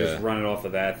 NES and you is, can just run it off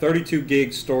of that. 32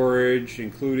 gig storage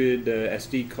included,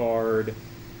 SD card,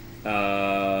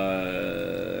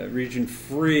 region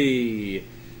free,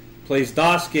 plays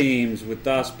DOS games with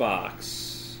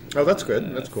DOSBox. Oh, that's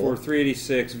good. That's cool. For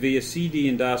 386 via CD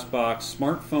and DOSBox,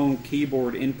 smartphone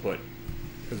keyboard input.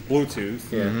 Because Bluetooth.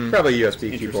 Yeah, probably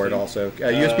USB keyboard also.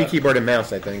 USB keyboard and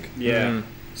mouse, I think. Yeah.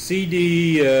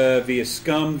 CD via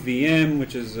SCUM VM,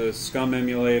 which is a SCUM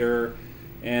emulator,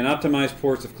 and optimized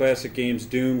ports of classic games,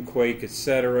 Doom, Quake,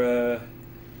 etc.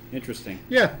 Interesting.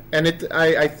 Yeah, and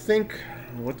I think.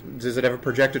 What does it have a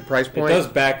projected price point? It does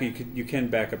back. You can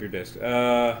back up your disc.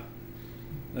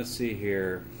 Let's see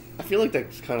here. I feel like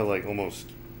that's kind of like almost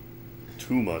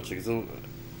too much. Like,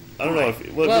 I don't know.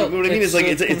 What I mean is like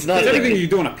it's not It's anything like, you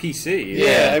do on a PC.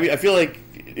 Yeah, I mean, I feel like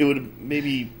it would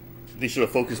maybe they should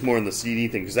have focused more on the CD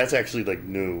thing because that's actually like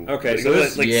new. Okay, like, so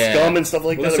this, like SCUM and stuff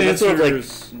like that. That's sort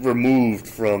of like removed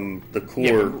from the core.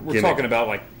 Yeah, we're gimmick. talking about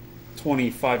like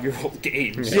 25-year-old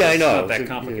games. Yeah, I know. It's not that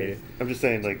complicated. Yeah. I'm just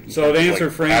saying, like. So to answer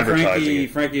advertising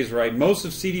Frankie is right. Most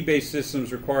of CD-based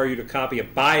systems require you to copy a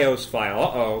BIOS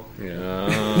file.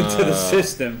 To the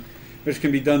system, which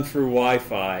can be done through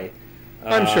Wi-Fi.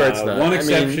 I'm sure it's not. One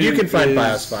exception you can find is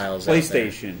BIOS files.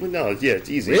 PlayStation. Well, no, yeah, it's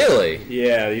easy. Really?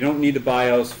 Yeah, you don't need the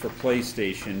BIOS for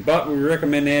PlayStation, but we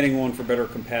recommend adding one for better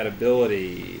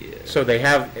compatibility. So they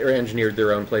have engineered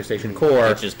their own PlayStation Core.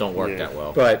 It just don't work that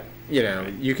well. But you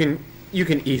can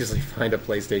easily find a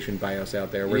PlayStation BIOS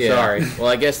out there. We're sorry. Well,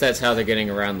 I guess that's how they're getting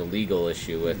around the legal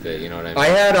issue with it. You know what I mean? I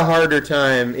had a harder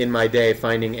time in my day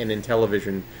finding an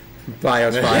Intellivision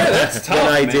BIOS file that's tough, than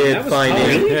I man. did That was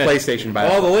finding tough. PlayStation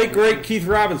BIOS. Oh, the late great Keith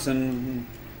Robinson.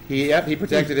 He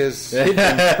protected his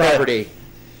property,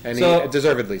 and he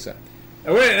deservedly so.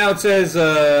 Now it says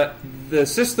the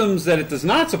systems that it does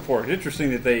not support. Interesting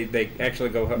that they actually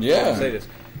go and say this.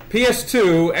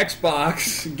 PS2,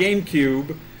 Xbox,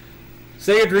 GameCube,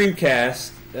 Sega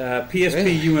Dreamcast,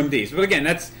 PSP UMDs. But again,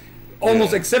 that's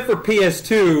almost, except for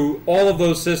PS2, all of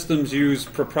those systems use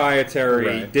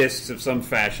proprietary discs of some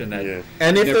fashion.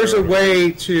 And if there's a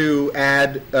way to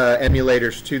add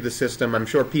emulators to the system, I'm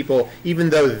sure people, even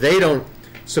though they don't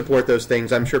support those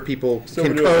things, I'm sure people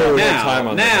can code.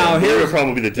 Now here's the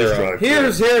problem with the disk drive.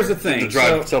 Here's the thing. The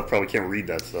drive itself probably can't read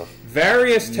that stuff.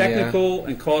 Various technical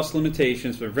and cost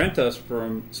limitations prevent us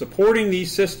from supporting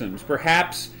these systems.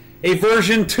 Perhaps a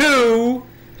version 2.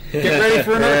 Get ready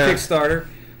for another Kickstarter.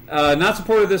 Not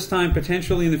supported this time,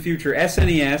 potentially in the future.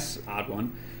 SNES, odd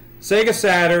one. Sega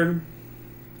Saturn,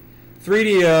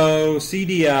 3DO,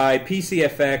 CDI,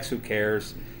 PCFX, who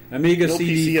cares? Amiga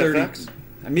CD30,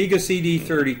 Amiga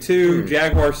CD32,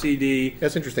 Jaguar CD.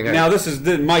 That's interesting. Now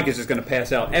Mike is just going to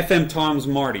pass out. FM Tom's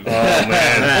Marty. Oh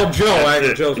man!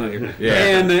 Joe's not here. Yeah.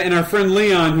 And our friend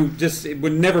Leon, who just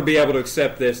would never be able to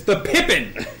accept this. The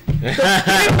Pippin. The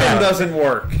Pippin doesn't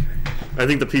work. I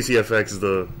think the PCFX is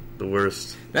the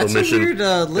worst. That's omission. a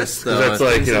weird list, though. That's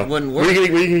like, where you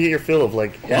can get your fill of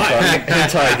like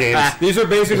hentai games. These are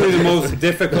basically the most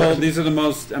difficult. These are the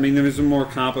most. I mean, these are more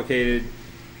complicated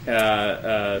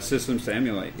systems to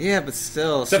emulate. Yeah, but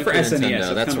still, except Super for SNES,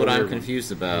 Nintendo. That's what I'm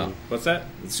confused about. What's that?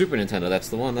 Super Nintendo. That's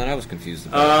the one that I was confused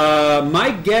about.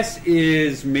 My guess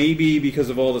is maybe because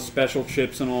of all the special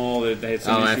chips and all that they had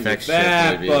some issues with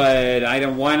that. But I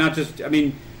don't. Why not just? I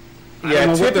mean. I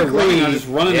don't know what they're running on. Just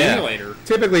run an emulator.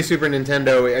 Typically, Super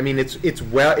Nintendo. I mean, it's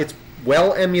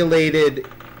well emulated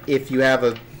if you have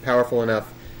a powerful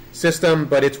enough system,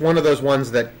 but it's one of those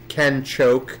ones that can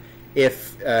choke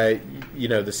if the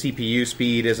CPU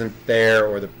speed isn't there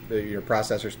or your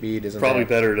processor speed isn't. Probably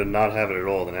better to not have it at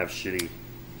all than have shitty.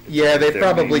 Yeah, they've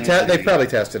probably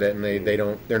tested it, and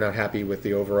they're not happy with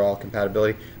the overall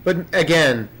compatibility. But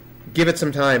again, give it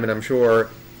some time, and I'm sure.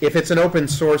 If it's an open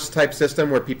source type system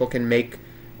where people can make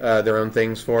their own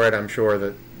things for it, I'm sure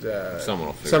that someone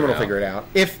will figure it out.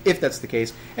 If that's the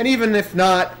case, and even if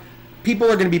not, people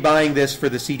are going to be buying this for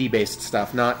the CD-based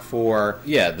stuff, not for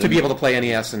to be able to play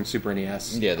NES and Super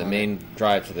NES. Yeah, the main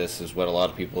drive to this is what a lot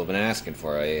of people have been asking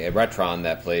for, a Retron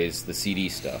that plays the CD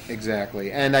stuff.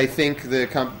 Exactly, and I think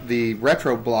the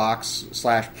Retro Blocks /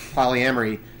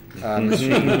 Polyamory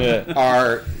machine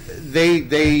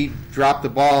they dropped the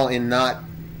ball in not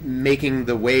making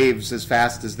the waves as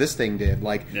fast as this thing did.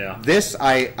 This,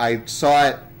 I saw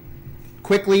it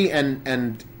quickly,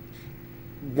 and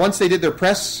once they did their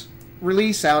press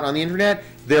release out on the internet,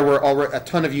 there were already a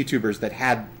ton of YouTubers that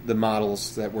had the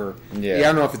models that were... I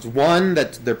don't know if it's one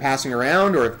that they're passing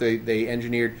around or if they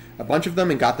engineered a bunch of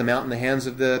them and got them out in the hands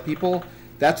of the people.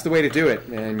 That's the way to do it,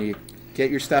 man. You get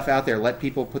your stuff out there. Let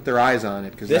people put their eyes on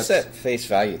it. This at face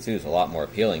value, too, is a lot more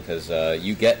appealing because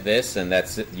you get this and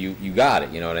that's it. You got it.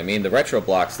 You know what I mean? The Retro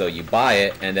Blocks, though, you buy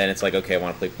it and then it's like, okay, I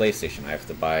want to play PlayStation. I have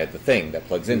to buy the thing that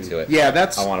plugs into it. Yeah,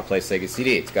 that's... I want to play Sega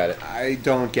CD. It's got it. I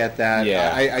don't get that.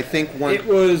 Yeah. I think one... It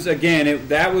was, again,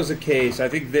 that was a case. I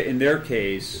think that in their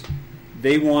case,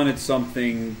 they wanted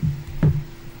something...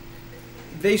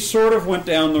 They sort of went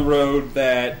down the road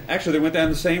that... Actually, they went down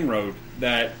the same road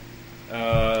that...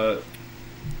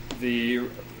 the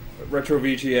Retro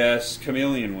VGS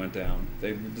Chameleon went down.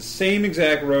 The same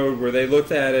exact road where they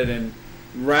looked at it and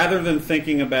rather than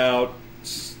thinking about,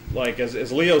 like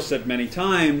as Leo said many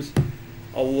times,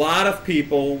 a lot of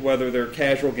people, whether they're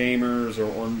casual gamers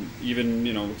or even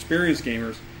experienced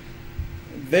gamers,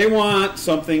 they want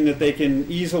something that they can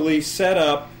easily set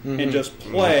up and just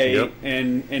play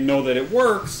and know that it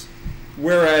works.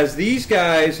 Whereas these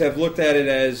guys have looked at it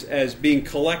as being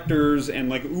collectors and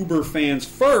like Uber fans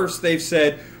first. They've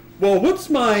said, well, what's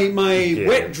my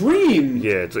wet dream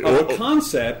of a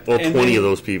concept? Well, 20 of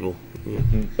those people.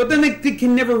 But then they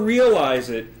can never realize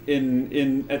it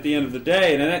in at the end of the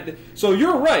day. And so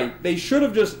you're right. They should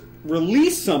have just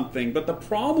released something. But the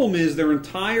problem is the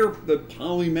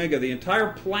Polymega, the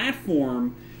entire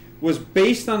platform was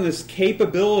based on this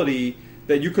capability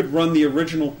that you could run the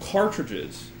original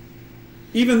cartridges.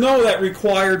 Even though that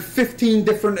required 15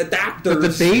 different adapters. But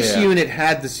the base unit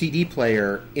had the CD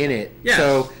player in it. Yes.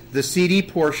 So the CD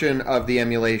portion of the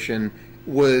emulation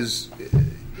was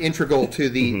integral to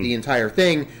the entire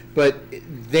thing. But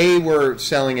they were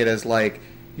selling it as like,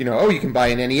 you can buy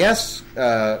an NES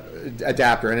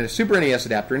adapter and a Super NES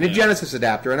adapter and a Genesis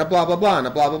adapter and a blah, blah, blah, and a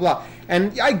blah, blah, blah.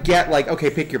 And I get like,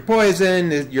 okay, pick your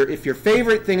poison. If your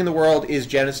favorite thing in the world is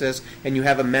Genesis and you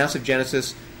have a massive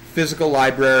Genesis physical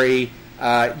library...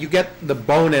 you get the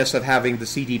bonus of having the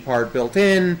CD part built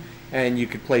in, and you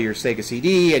could play your Sega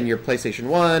CD and your PlayStation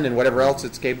 1 and whatever else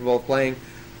it's capable of playing.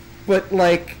 But,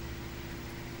 like,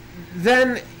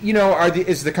 then,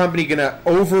 is the company going to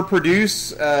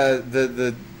overproduce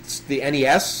the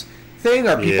NES thing?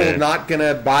 Are people not going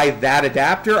to buy that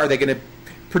adapter? Are they going to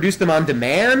produce them on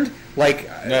demand? Like,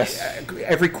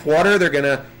 every quarter they're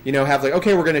going to, have like,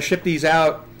 okay, we're going to ship these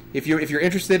out. If you're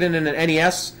interested in an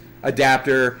NES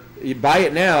adapter, you buy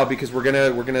it now because we're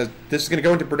gonna this is gonna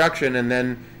go into production, and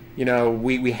then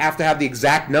we have to have the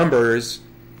exact numbers.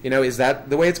 Is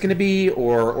that the way it's gonna be,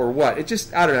 or what? It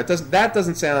just, I don't know. That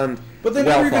doesn't sound. But they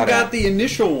never even got the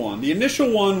initial one. The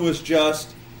initial one was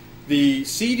just the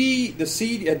CD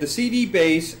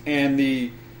base and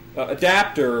the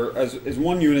adapter as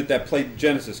one unit that played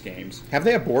Genesis games. Have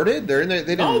they aborted? They're still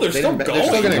going. They're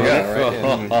still gonna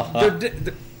go,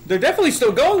 right? They're definitely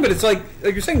still going, but it's like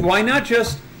you're saying, why not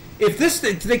just... If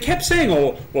they kept saying,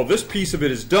 oh, well, this piece of it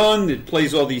is done, it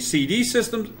plays all these CD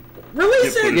systems,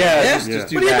 release it! Just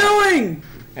do what that. Are you doing?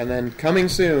 And then coming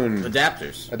soon...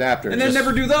 Adapters. And then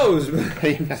never do those.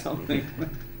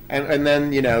 And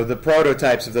then, the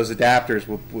prototypes of those adapters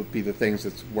will be the things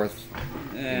that's worth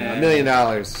 $1 million.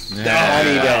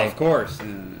 Of course.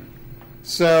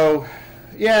 So,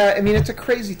 it's a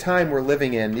crazy time we're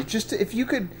living in. It just,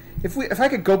 if I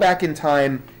could go back in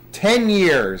time 10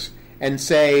 years and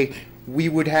say we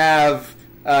would have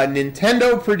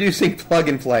Nintendo producing plug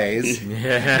and plays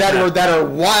that are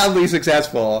wildly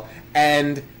successful,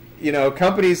 and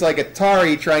companies like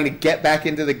Atari trying to get back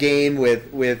into the game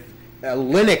with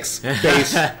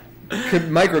Linux-based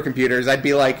microcomputers, I'd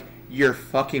be like, you're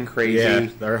fucking crazy. Yeah,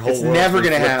 it's never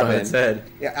going to happen.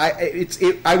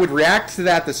 I would react to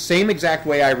that the same exact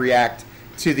way I react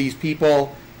to these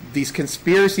people, these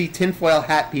conspiracy tinfoil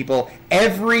hat people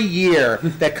every year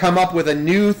that come up with a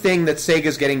new thing that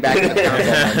Sega's getting back in the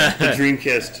console. The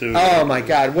Dreamcast 2. Oh my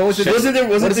God! What was it? What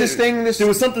is this thing? There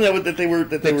was something that they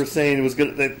were saying it was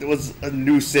good. That it was a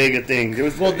new Sega thing. There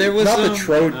was not the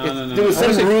Trojan. There was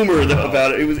some rumor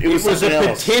about it. It was something a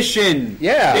else. petition.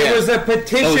 Yeah. It was a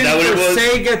petition for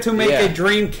Sega to make a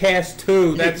Dreamcast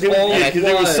 2. That's all. Because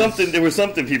there was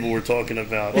something people were talking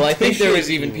about. Well, I think there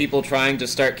was even people trying to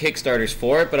start Kickstarters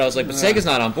for it, but I was like, but Sega's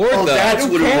not on board, though. That's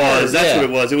what it was. That's what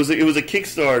it was. It was a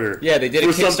Kickstarter. Yeah, they did a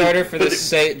Kickstarter for the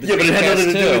Dreamcast 2. Yeah, but it had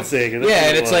nothing to do with Sega. Yeah,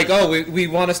 and it's like, we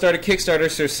want to start a Kickstarter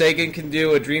so Sega can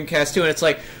do a Dreamcast 2, and it's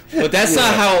like, but that's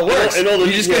not how it works. You're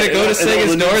just going to go to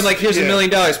Sega's door and like, here's $1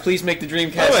 million, please make the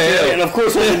Dreamcast 2. And of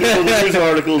course, all the news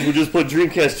articles would just put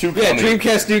Dreamcast 2 coming. Yeah,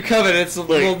 Dreamcast 2 coming. It's like,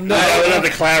 well, no. I don't have the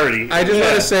clarity. I just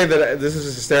want to say that this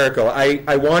is hysterical.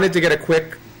 I wanted to get a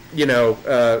quick,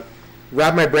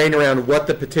 wrap my brain around what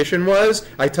the petition was.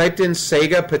 I typed in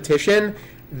Sega petition.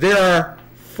 There are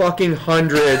fucking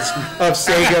hundreds of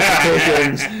Sega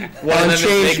petitions. One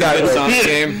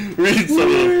change.org. Read some of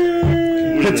them.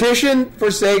 Petition for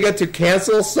Sega to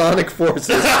cancel Sonic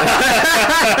Forces.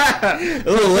 A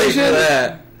little late for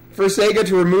that. For Sega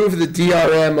to remove the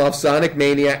DRM off Sonic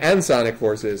Mania and Sonic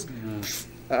Forces.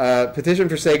 Petition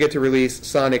for Sega to release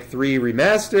Sonic 3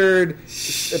 Remastered.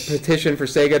 A petition for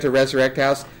Sega to resurrect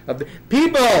House of the...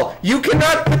 People! You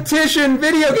cannot petition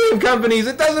video game companies!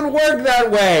 It doesn't work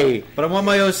that way! But I want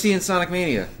my OC in Sonic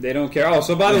Mania. They don't care. Oh,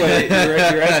 so by the way,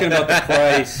 you're asking about the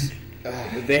price.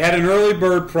 They had an early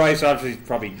bird price, obviously,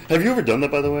 probably... Have you ever done that,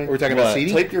 by the way? We're talking about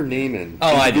Seedi? Type your name in.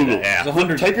 Oh, I do Google. that,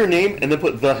 yeah. Type your name and then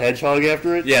put the hedgehog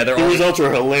after it. Yeah, the results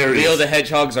are hilarious. The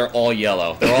hedgehogs are all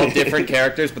yellow. They're all different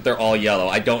characters, but they're all yellow.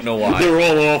 I don't know why. They're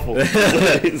all awful.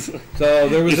 So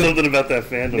there was something about that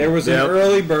fandom. There was an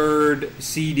early bird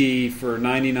CD for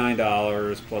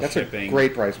 $99 plus That's shipping. A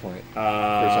great price point.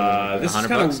 This is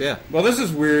 $100, yeah. Well, this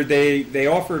is weird. They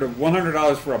offered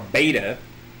 $100 for a beta.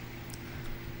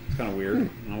 It's kind of weird. I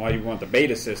don't know why you want the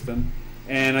beta system.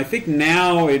 And I think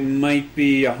now it might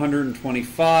be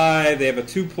 $125. They have a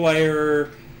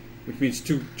 2-player, which means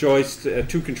two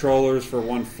controllers for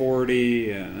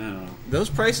 $140. And I don't know. Those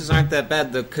prices aren't that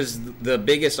bad, because the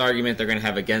biggest argument they're going to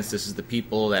have against this is the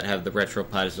people that have the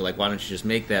RetroPies are like, why don't you just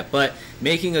make that? But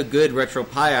making a good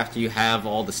RetroPie after you have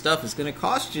all the stuff is going to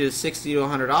cost you $60 to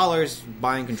 $100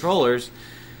 buying controllers.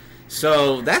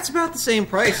 So that's about the same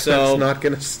price. So it's not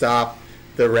going to stop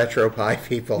the RetroPie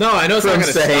people. No, I know it's not going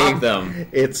to stop them.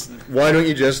 It's why don't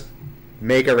you just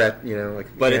make a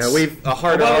But it's we've a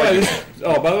hard argument.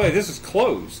 By the way, this is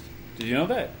closed. Did you know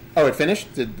that? Oh, it finished?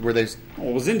 Were they? Well,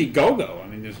 it was Indiegogo. I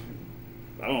mean,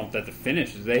 I don't know if that's the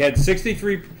finish. They had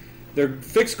 63. Their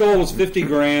fixed goal was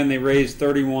 $50,000. They raised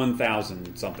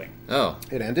 31,000 something. Oh,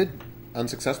 it ended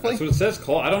unsuccessfully. That's what it says.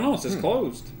 I don't know. It says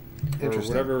closed. Interesting. Or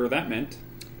whatever that meant.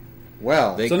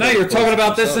 Well, so now you're talking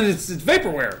about this, and it's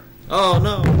vaporware. Oh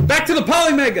no! Back to the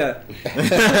Polymega.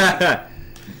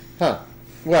 Huh.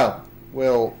 Well,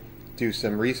 we'll do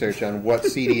some research on what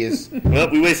Seedi is. Well,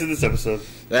 we wasted this episode.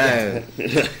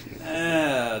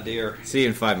 Ah, dear. See you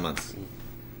in 5 months.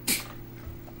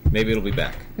 Maybe it'll be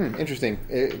back. Interesting.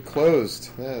 It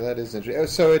closed. That is interesting.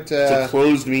 So so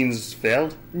closed means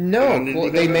failed? No,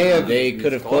 they may have. They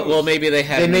could have. Well, maybe they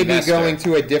had. They may be going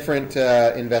to a different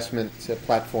investment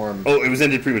platform. Oh, it was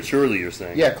ended prematurely. You're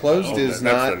saying? Yeah, closed is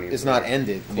not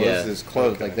ended. Closed is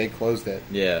closed. Okay. Like they closed it.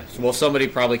 Yeah. Well, somebody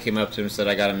probably came up to him and said,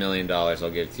 "I got $1 million. I'll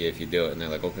give it to you if you do it." And they're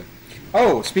like, "Okay."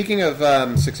 Oh, speaking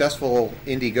of successful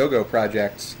Indiegogo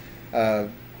projects,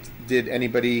 did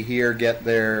anybody here get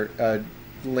their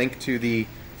link to the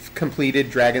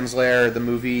completed Dragon's Lair, the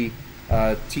movie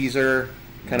teaser,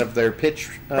 kind of their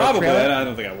pitch? Probably. Trailer? I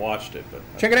don't think I watched it, but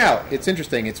check it out. It's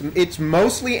interesting. It's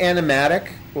mostly animatic,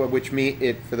 which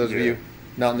for those of you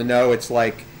not in the know, it's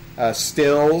like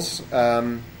stills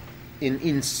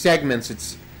in segments.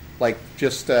 It's like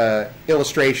just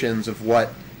illustrations of what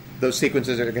those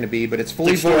sequences are going to be, but it's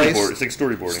fully voiced. It's like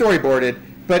storyboarding. Storyboarded.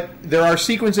 But there are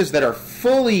sequences that are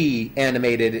fully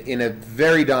animated in a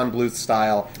very Don Bluth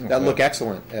style that look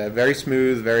excellent. Very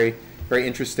smooth, very very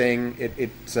interesting.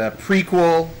 It's a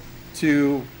prequel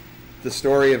to the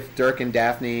story of Dirk and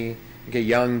Daphne, like a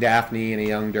young Daphne and a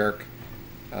young Dirk.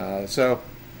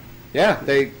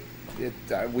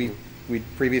 We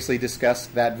previously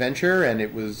discussed that venture, and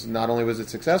it was not only was it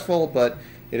successful, but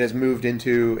it has moved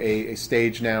into a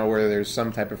stage now where there's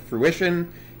some type of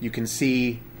fruition. You can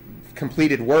see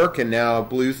completed work, and now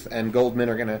Bluth and Goldman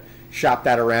are going to shop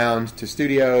that around to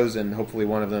studios, and hopefully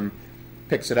one of them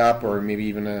picks it up, or maybe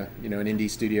even an indie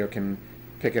studio can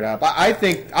pick it up. I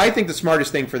think the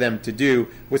smartest thing for them to do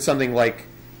with something like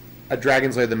a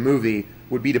Dragon's Lair the movie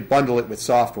would be to bundle it with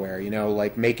software.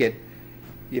 Like make it,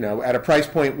 at a price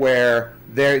point where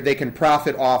they can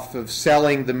profit off of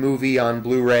selling the movie on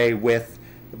Blu-ray with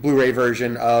the Blu-ray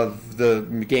version of the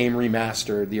game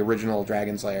remastered, the original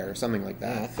Dragon's Lair, or something like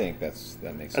that. I think that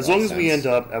makes as a lot long of as we sense.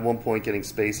 end up at one point getting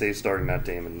Space Ace starring Matt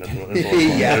Damon. That's what I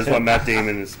just want Matt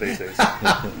Damon in Space Ace.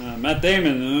 Matt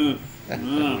Damon.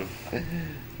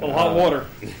 Hot water.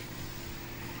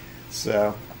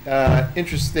 So,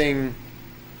 interesting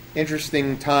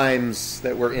times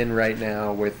that we're in right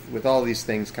now with all these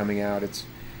things coming out. It's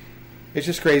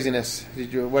just craziness.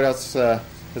 What else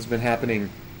has been happening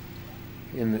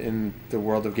in the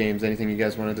world of games? Anything you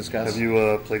guys want to discuss? Have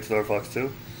you played Star Fox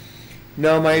 2?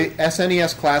 No, my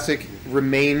SNES Classic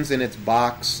remains in its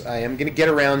box. I am going to get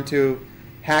around to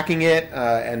hacking it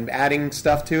and adding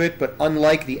stuff to it, but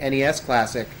unlike the NES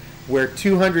Classic, where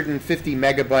 250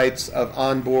 megabytes of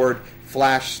onboard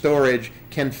flash storage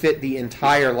can fit the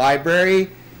entire library,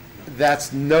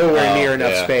 that's nowhere near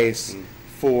enough space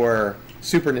for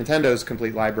Super Nintendo's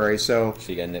complete library. So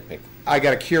you got to nitpick. I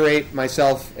got to curate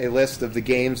myself a list of the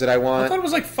games that I I want. thought it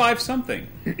was like 5 something.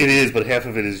 It is, but half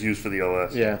of it is used for the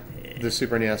OS. Yeah, the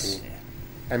Super NES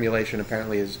emulation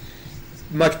apparently is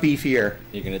much beefier.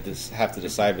 You're going to have to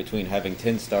decide between having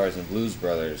Tin Stars and Blues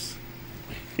Brothers.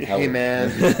 Hey,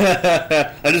 man.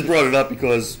 I just brought it up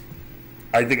because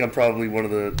I think I'm probably one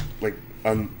of the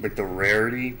the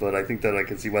rarity, but I think that I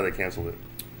can see why they canceled it.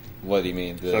 What do you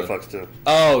mean? Star Fox 2.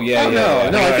 Oh, yeah, no,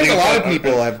 I think a lot of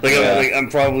people have. I'm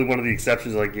probably one of the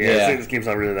exceptions. I think this game's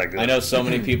not really that good. I know so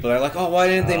many people are like, "Oh, why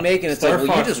didn't they make it?" It's Star like,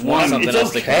 well, you Fox just want 1, something it's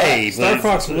else to okay, collect. but Star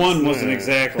Fox 1 it's- wasn't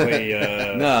exactly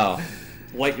No,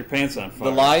 light your pants on fire.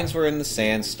 the lines were in the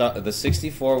sand. The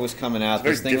 64 was coming out. It's a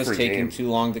very This thing was different taking game. too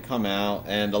long to come out,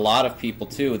 and a lot of people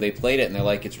too. They played it and they're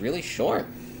like, "It's really short."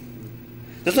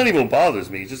 That's not even what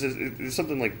bothers me. It's just there's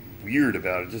something like weird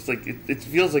about it. Just like it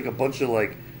feels like a bunch of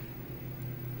like.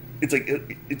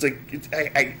 It's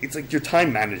like you're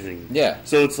time managing. Yeah.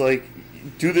 So it's like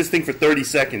do this thing for 30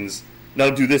 seconds. Now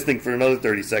do this thing for another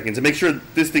 30 seconds, and make sure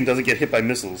this thing doesn't get hit by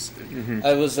missiles.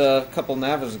 It was a couple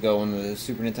Navas ago when the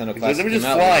Super Nintendo Classic Let me just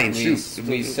came out. fly and we, shoot.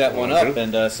 We set one up,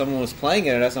 and someone was playing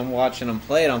it, and as I'm watching them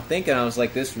play it, I'm thinking, I was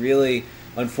like, this really,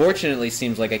 unfortunately,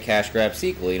 seems like a cash grab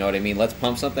sequel. You know what I mean? Let's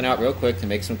pump something out real quick to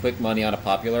make some quick money on a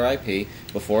popular IP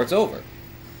before it's over.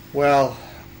 Well,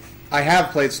 I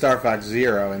have played Star Fox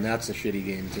Zero, and that's a shitty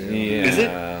game too. Yeah. Is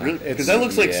it really? Because that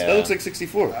looks like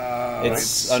 64.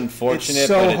 It's unfortunate. It's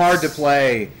so but hard to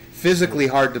play, physically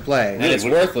hard to play. and it's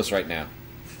What- worthless right now. do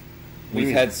you We've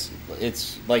mean? had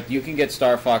it's like you can get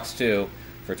Star Fox 2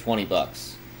 for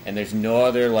 $20, and there's no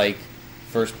other like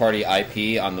first party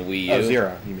IP on the Wii U. Oh,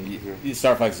 Zero, you mean?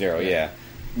 Star Fox Zero, yeah.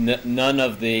 None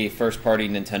of the first party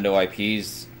Nintendo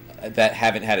IPs that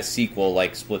haven't had a sequel,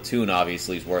 like Splatoon,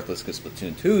 obviously is worthless because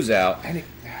Splatoon 2's out. And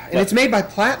it's made by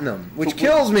Platinum, which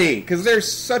kills me because there's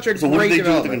such a So what great did they do with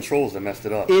the development. controls that messed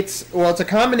it up? It's a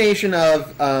combination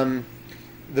of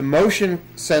the motion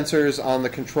sensors on the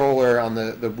controller on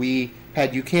the Wii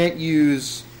pad. You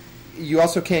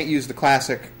also can't use the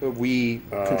classic Wii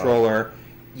controller.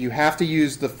 You have to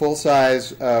use the full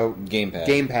size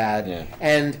gamepad. Yeah.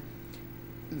 And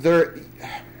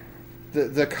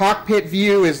the cockpit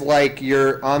view is like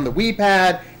you're on the Wii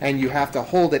pad and you have to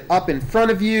hold it up in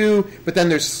front of you, but then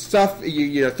there's stuff,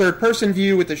 third person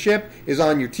view with the ship is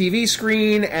on your TV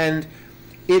screen, and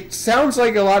it sounds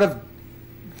like a lot of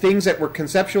things that were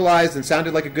conceptualized and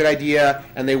sounded like a good idea,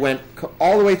 and they went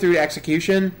all the way through to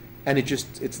execution, and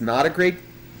it's not a great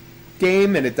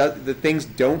game, and the things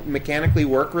don't mechanically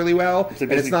work really well, So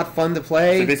and it's not fun to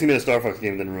play. They basically made a Star Fox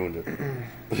game, then ruined it.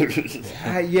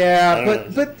 Yeah,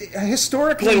 don't but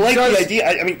historically, Because I like does, the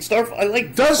idea. I mean, I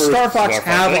like. does the first Star Fox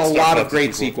have I like a Star lot Fox of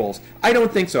great super cool. sequels? I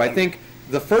don't think so. I think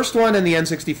the first one and the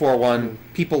N64 one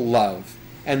people love,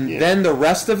 and Yeah. then the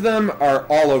rest of them are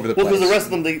all over the Well, place. because the rest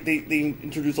of them, they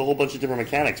introduce a whole bunch of different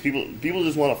mechanics. People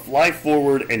just want to fly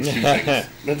forward and shoot things.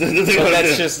 But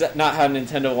that's just not how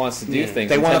Nintendo wants to do things.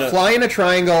 They want to Nintendo- fly in a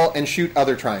triangle and shoot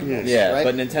other triangles. Yeah, right?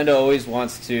 but Nintendo always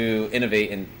wants to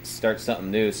innovate and start something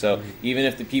new. So even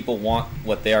if the people want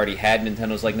what they already had,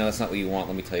 Nintendo's like, no, that's not what you want.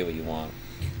 Let me tell you what you want.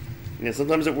 Yeah,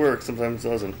 sometimes it works, sometimes it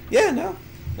doesn't. Yeah, no,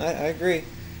 I agree.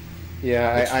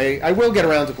 Yeah, I will get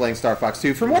around to playing Star Fox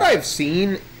 2. From what I've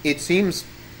seen, it seems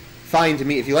fine to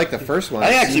me. If you like the first one,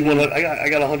 I actually I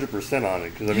got 100% on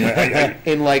it because I mean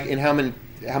in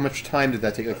how much time did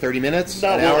that take? Like 30 minutes? no,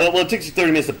 An hour? well, it takes you 30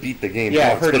 minutes to beat the game.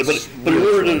 Yeah, I've once, heard but it's in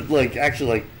really order fun. to like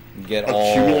actually Get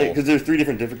accumulate all because there's 3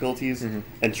 different difficulties and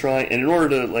in order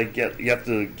to like you have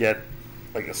to get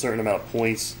like a certain amount of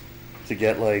points to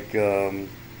get like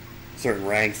certain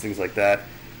ranks, things like that.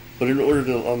 But in order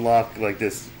to unlock like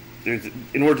this, you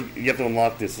have to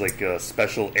unlock this like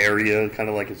special area, kind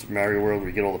of like in Super Mario World, where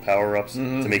you get all the power ups to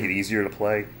make it easier to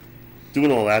play.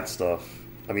 Doing all that stuff.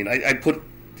 I mean, I put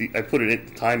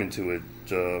time into it,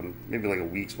 maybe like a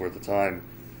week's worth of time,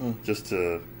 just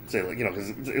to say like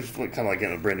because it's kind of like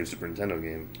getting a brand new Super Nintendo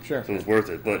game. Sure. So it was worth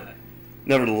it, but.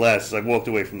 Nevertheless, I walked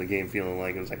away from the game feeling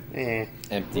like it was like,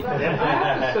 empty. Look, I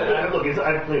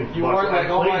played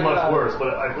much worse,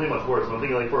 but I played much worse. But I'm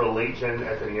thinking like for a late gen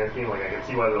SNES game, like I can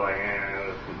see why they're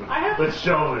like, let's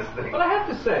show this thing. But I have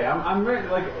to say, I'm very,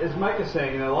 like as Mike is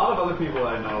saying, a lot of other people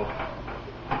I know,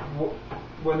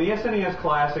 when the SNES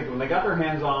Classic, when they got their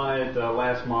hands on it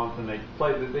last month, and they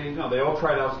played, they all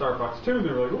tried out Star Fox 2, and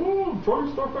they were like, oh, I'm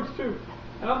trying Star Fox 2,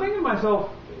 and I'm thinking to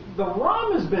myself, the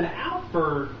ROM has been out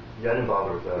for. Yeah, I didn't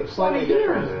bother with that. It's 20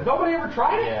 years. Yeah. Nobody ever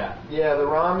tried it? Yeah, the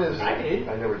ROM is... I did.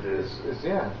 I never did. It's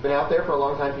been out there for a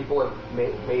long time. People have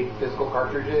made physical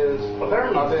cartridges.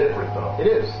 Apparently it's different, though. It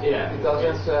is. Yeah. It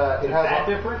doesn't... Is that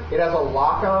different? It has a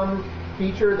lock-on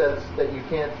feature that you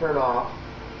can't turn off,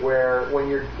 where when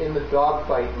you're in the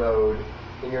dogfight mode,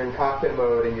 and you're in cockpit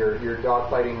mode, and you're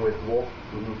dogfighting with Wolf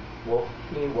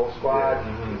Team, Wolf Squad...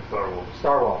 Yeah,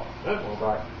 Star Wolf.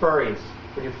 Furries.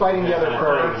 When you're fighting the other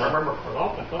furries,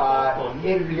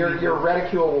 your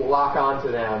reticule will lock onto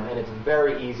them, and it's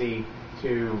very easy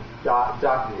to duck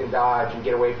and dodge and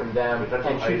get away from them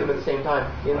and shoot them at the same time.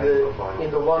 In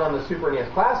the one on the Super NES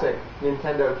Classic,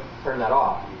 Nintendo turned that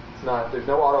off. There's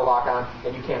no auto lock on,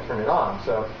 and you can't turn it on.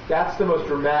 So that's the most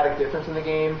dramatic difference in the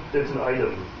game. It's an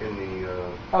item in the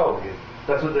game.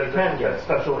 That's what that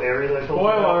special area that I told you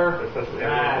about. That special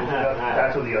area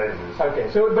that's what the item is. Okay,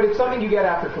 but it's something you get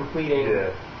after completing.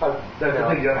 Yeah. That's the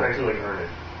thing, you have to actually earn it.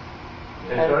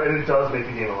 And it does make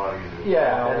the game a lot easier.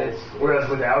 Yeah, and whereas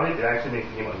without it, it actually makes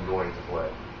the game annoying to play.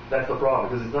 That's the problem,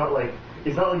 because it's not like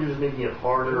you're just making it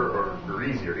harder or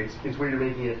easier. It's where you're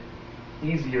making it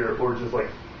easier or just like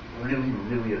really,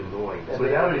 really annoying. So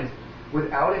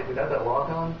without that lock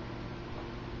on,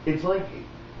 it's like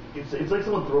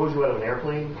someone throws you out of an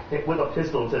airplane with a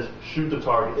pistol and says, shoot the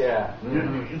target. Yeah.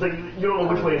 It's like you don't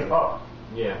know which way it's up.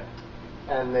 Yeah.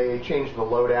 And they changed the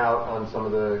loadout on some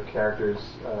of the characters,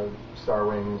 Star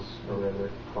Wings, or whatever they're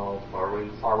called.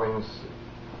 R-Wings.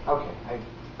 Okay,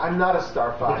 I'm not a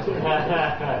Star Fox fan.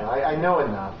 I know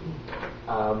enough.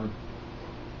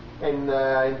 And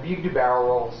you can do barrel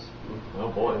rolls. Oh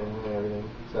boy. And everything.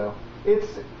 So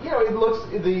it's it looks,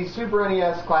 the Super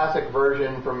NES Classic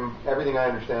version, from everything I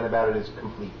understand about it, is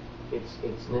complete. It's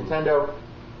Nintendo.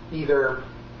 Either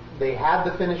they had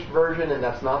the finished version and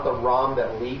that's not the ROM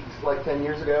that leaked like 10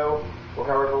 years ago, or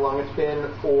however long it's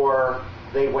been, or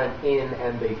they went in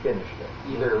and they finished it.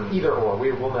 Either or.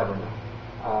 We will never know.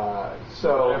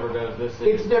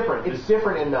 It's different. It's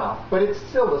different enough, but it's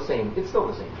still the same. It's still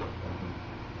the same game.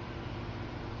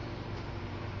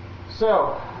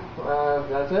 So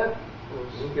that's it.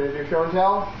 We're going to do show and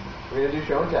tell. We're going to do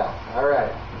show and tell. All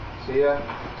right. See ya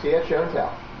at show and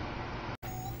tell.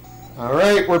 All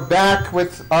right, we're back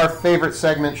with our favorite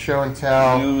segment, show and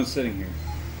tell. The only one sitting here.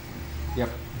 Yep.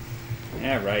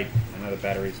 Yeah, right. I know the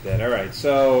battery's dead. All right,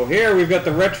 so here we've got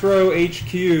the Retro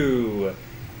HQ,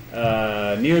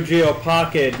 Neo Geo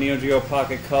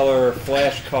Pocket Color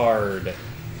Flash Card.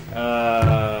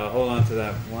 Hold on to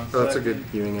that one second. That's a good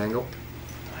viewing angle.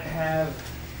 I have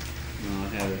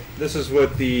it. This is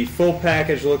what the full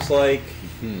package looks like.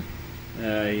 You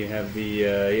have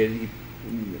the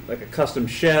like a custom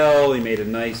shell. He made a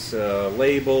nice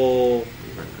label.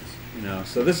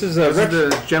 So this is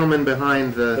the gentleman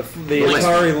behind the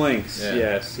Atari Lynx. Yeah.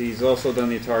 Yes, he's also done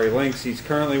the Atari Lynx. He's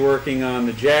currently working on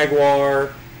the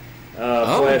Jaguar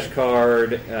flash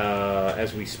card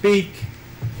as we speak.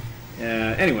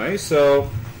 Anyway, so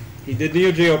he did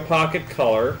Neo Geo Pocket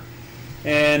Color.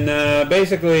 And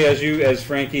basically, as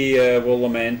Frankie will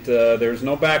lament, there's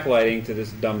no backlighting to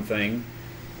this dumb thing.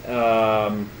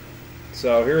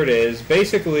 So here it is.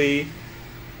 Basically,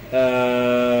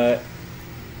 so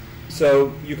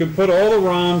you can put all the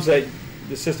ROMs that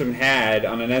the system had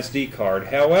on an SD card.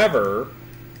 However,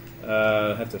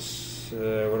 I have to.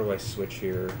 Where do I switch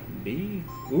here? B?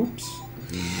 Oops.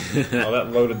 Oh, that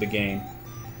loaded the game.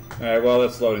 All right. Well,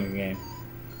 that's loading the game.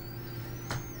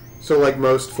 So, like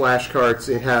most flash cards,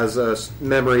 it has a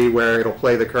memory where it'll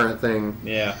play the current thing.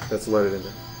 Yeah. That's loaded in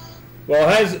there. Well,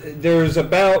 there's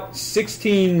about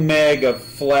 16 meg of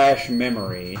flash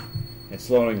memory.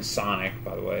 It's loading Sonic,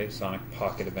 by the way, Sonic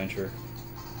Pocket Adventure.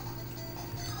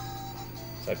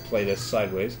 So I play this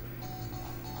sideways.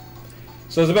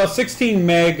 So there's about 16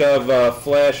 meg of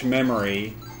flash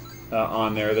memory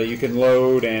on there that you can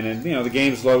load, and the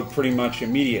games load pretty much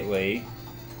immediately.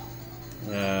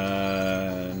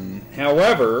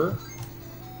 However,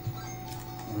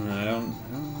 I don't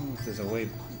know if there's a way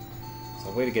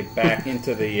to get back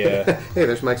into the... Hey,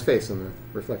 there's Mike's face in the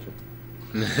reflection.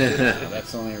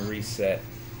 That's only a reset.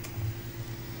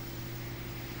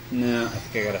 No, I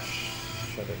think I gotta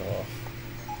shut it off.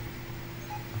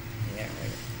 Yeah,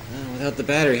 right. Without the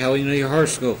battery, how will you know your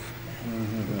horoscope?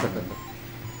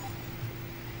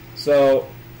 So,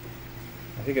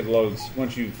 I think it loads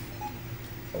once you've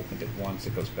opened it once.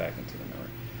 It goes back into the memory.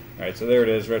 All right, so there it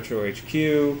is, Retro HQ.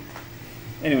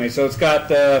 Anyway, so it's got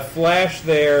flash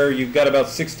there. You've got about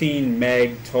 16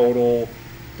 meg total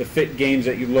to fit games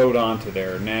that you load onto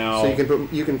there. Now, so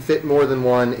you can fit more than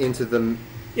one into the.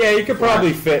 Yeah, you could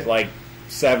probably fit like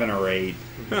 7 or 8.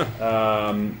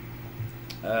 But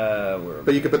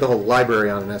you could put the whole library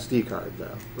on an SD card,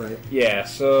 though, right? Yeah.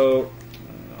 So,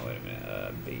 wait a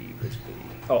minute. Where's B?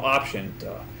 Oh, option.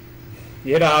 Duh.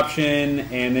 You hit option,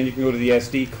 and then you can go to the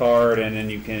SD card, and then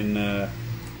you can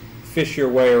fish your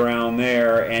way around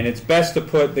there. And it's best to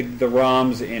put the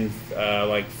ROMs in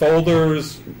like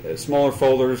folders, smaller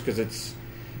folders, because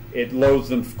it loads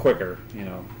them quicker. You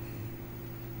know.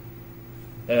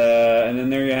 And then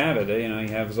there you have it. You know, it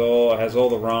has all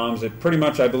the ROMs. It pretty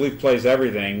much, I believe, plays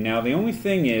everything. Now, the only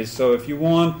thing is, so if you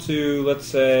want to, let's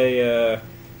say,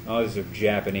 these are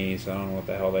Japanese. So I don't know what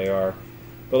the hell they are.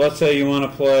 But let's say you want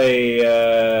to play,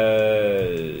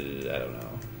 I don't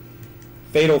know,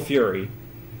 Fatal Fury.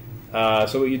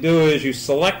 So what you do is you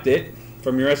select it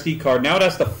from your SD card. Now it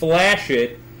has to flash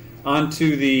it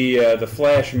onto the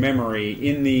flash memory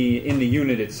in the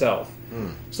unit itself.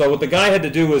 So what the guy had to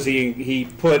do was he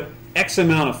put X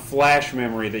amount of flash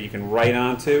memory that you can write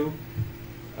onto,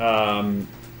 and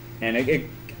it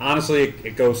honestly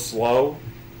it goes slow,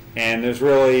 and there's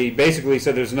basically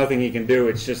said there's nothing he can do.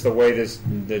 It's just the way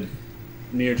the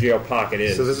Neo Geo Pocket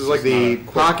is. So this is like the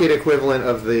Pocket equivalent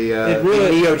of the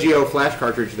Neo Geo flash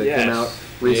cartridge that came out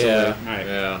recently. Yeah, right.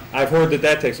 Yeah. I've heard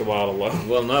that takes a while to load.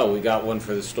 Well, no, we got one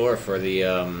for the store for the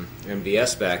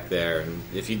MVS back there. And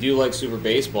if you do like Super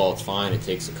Baseball, it's fine. It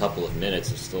takes a couple of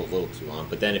minutes. It's still a little too long.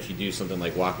 But then if you do something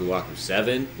like Waku Waku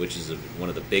 7, which is one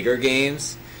of the bigger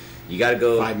games, you got to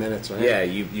go 5 minutes, right? Yeah,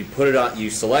 you put it on. You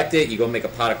select it. You go make a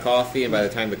pot of coffee, and by the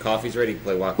time the coffee's ready, you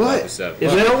play Waku Waku 7.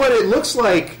 You know what it looks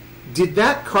like? Did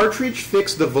that cartridge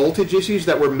fix the voltage issues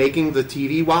that were making the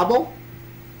TV wobble?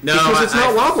 No, because it's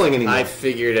not wobbling anymore. I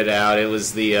figured it out. It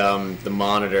was the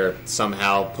monitor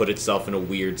somehow put itself in a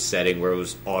weird setting where it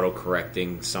was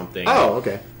auto-correcting something. Oh,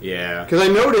 okay. Yeah. Because I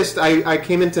noticed, I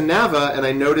came into Nava, and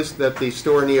I noticed that the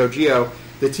store Neo Geo,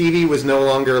 the TV was no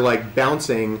longer, like,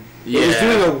 bouncing. Yeah. It was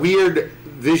doing a weird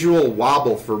visual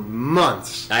wobble for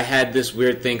months. I had this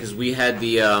weird thing because we had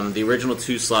the original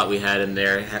 2-slot we had in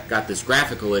there got this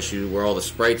graphical issue where all the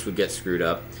sprites would get screwed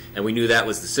up, and we knew that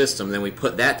was the system. Then we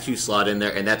put that 2-slot in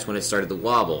there, and that's when it started to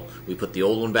wobble. We put the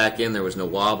old one back in, there was no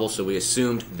wobble, so we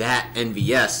assumed that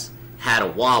NVS had a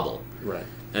wobble. Right.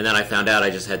 And then I found out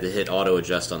I just had to hit auto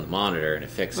adjust on the monitor, and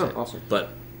it fixed it. Awesome. But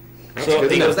So I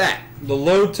think it was that. The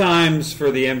load times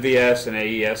for the MVS and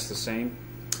AES the same?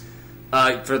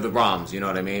 For the ROMs, you know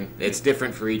what I mean? It's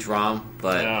different for each ROM,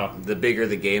 but the bigger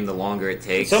the game, the longer it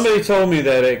takes. Somebody told me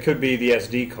that it could be the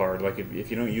SD card. Like, if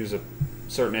you don't use a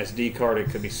certain SD card, it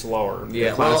could be slower.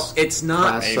 Yeah, well, it's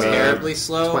not terribly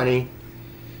slow. 20.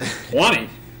 20?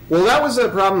 Well, that was a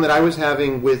problem that I was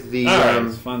having with the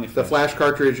the flash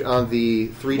cartridge on the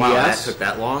 3DS. Wow, that took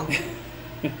that long?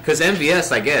 Because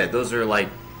MVS, I get it. Those are, like,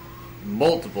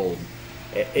 multiple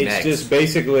It's just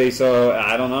basically, so,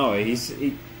 I don't know.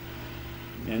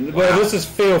 Well, this is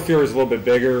Fatal Fury is a little bit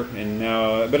bigger, and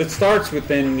but it starts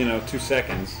within 2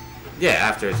 seconds. Yeah,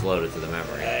 after it's loaded to the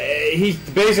memory. He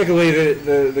basically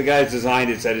the guys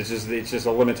designed it said it's just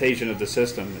a limitation of the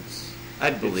system.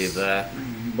 I'd believe that.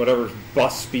 Whatever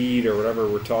bus speed or whatever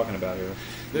we're talking about here.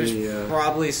 There's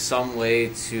probably some way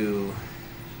to.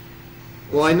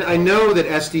 Well, I know that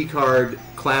SD card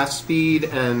class speed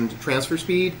and transfer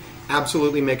speed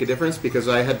absolutely make a difference because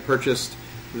I had purchased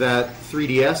that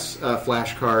 3DS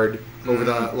flash card over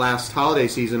the last holiday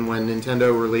season when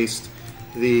Nintendo released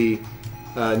the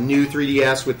new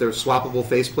 3DS with their swappable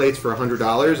faceplates for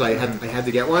 $100. I had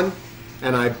to get one,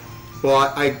 and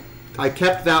I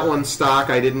kept that one stock.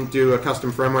 I didn't do a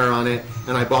custom firmware on it,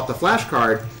 and I bought the flash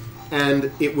card,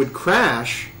 and it would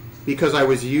crash because I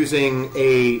was using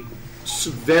a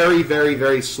very, very,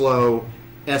 very slow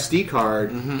SD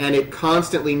card, and it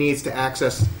constantly needs to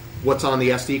access what's on the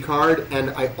SD card,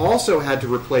 and I also had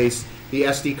to replace the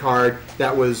SD card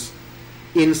that was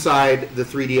inside the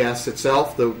 3DS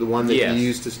itself, the one that you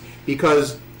used to,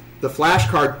 because the flash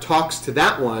card talks to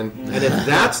that one, and if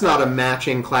that's not a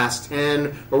matching Class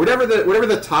 10 or whatever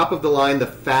the top of the line, the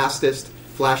fastest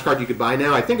flash card you could buy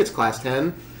now, I think it's Class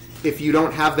 10. If you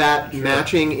don't have that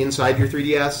matching inside your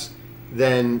 3DS,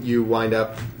 then you wind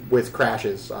up with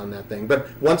crashes on that thing. But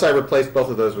once I replaced both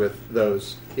of those with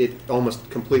those, it almost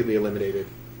completely eliminated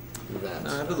that.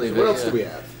 I believe What else do we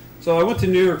have? So I went to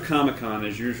New York Comic Con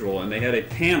as usual, and they had a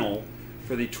panel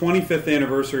for the 25th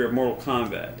anniversary of Mortal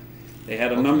Kombat. They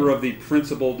had a number of the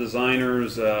principal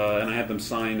designers, and I had them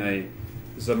sign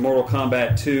a Mortal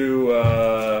Kombat 2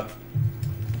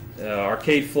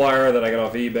 arcade flyer that I got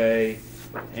off eBay.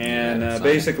 And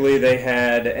basically they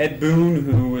had Ed Boon,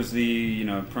 who was the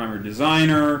primary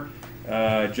designer,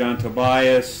 John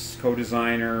Tobias,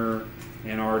 co-designer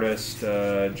and artist,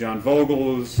 John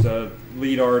Vogel, who's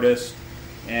lead artist,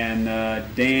 and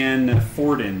Dan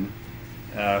Forden.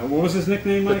 What was his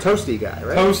nickname, Mike? The Toasty guy,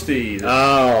 right? Toasty.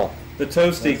 The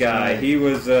Toasty guy. Right. He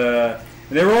was.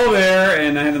 They were all there,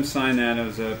 and I had them sign that. It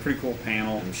was a pretty cool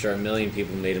panel. I'm sure a million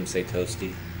people made him say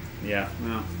toasty. Yeah.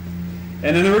 Well.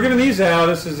 And then they were giving these out.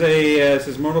 This is this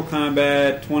is Mortal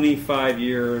Kombat 25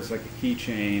 years, like a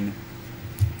keychain.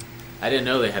 I didn't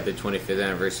know they had the 25th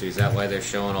anniversary. Is that why they're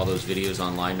showing all those videos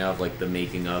online now of like the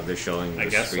making of? They're showing the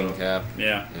screen cap.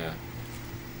 Yeah.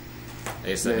 I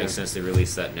guess that makes sense they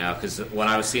released that now, because when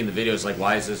I was seeing the videos, like,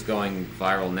 why is this going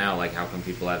viral now? Like, how come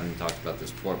people haven't talked about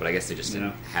this before? But I guess they just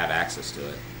didn't have access to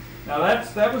it. Now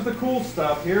that was the cool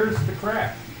stuff. Here's the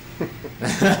crap.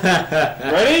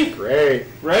 Ready? Great.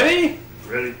 Ready?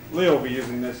 Ready? Leo will be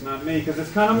using this, not me, because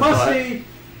it's kind of musty.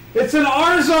 It's an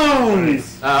R-Zone!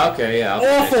 Nice. Oh, okay, yeah.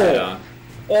 I'll put that on.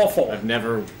 Awful. I've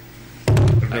never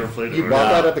played it. You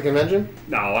bought that at the convention?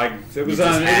 No, it was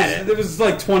just had it was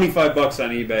like $25 on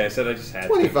eBay. I said I just had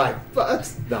it. $25.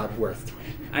 That's not worth $20.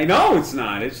 I know it's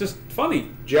not. It's just funny.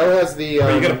 Joe has the.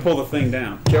 But you got to pull the thing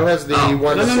down. Joe has the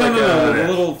one No, that's no, like the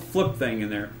little flip thing in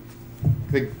there.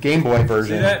 the Game Boy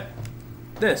version. See that?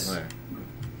 This. Where?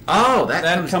 Oh,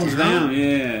 That comes down.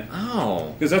 Yeah.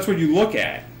 Oh. Because that's what you look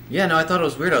at. Yeah, no, I thought it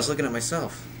was weird. I was looking at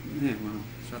myself. Yeah, well, I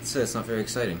was about to say, it's not very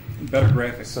exciting. better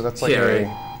graphics. So that's like Yeah, a.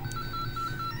 right.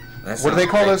 That's What do they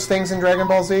not call great. those things in Dragon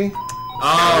Ball Z?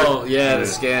 Oh, yeah, the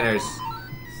scanners.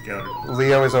 Scouter.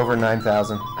 Leo is over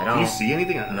 9,000. I Can don't. you see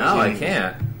anything? don't No, see I anything.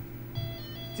 can't.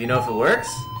 Do you know if it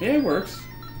works? Yeah, it works.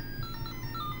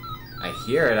 I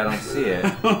hear it. I don't see it.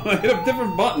 Hit a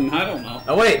different button. I don't know.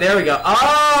 Oh wait, there we go. What's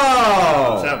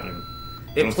Oh, happening?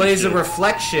 it Don't plays see a shit.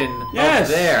 reflection Yes.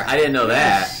 up there. I didn't know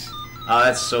Yes. that. Oh,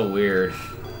 that's so weird.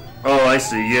 Oh, I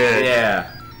see. Yeah.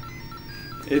 Yeah.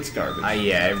 It's garbage.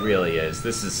 Yeah, it really is.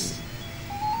 This is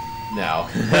no.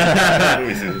 Let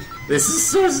me see this. This is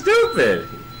so stupid.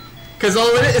 Because all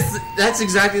it is, that's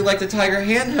exactly like the Tiger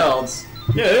handhelds,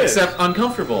 yeah, it is. except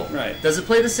uncomfortable. Right. Does it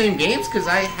play the same games? Because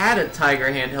I had a Tiger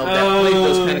handheld that played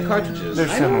those kind of cartridges. There's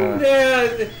I similar. don't.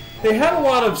 Yeah, they had a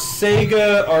lot of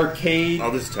Sega arcade. Oh,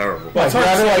 this is terrible. Well, Like,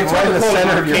 rather like it's right in the hard to call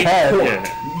center it of your arcade head. port.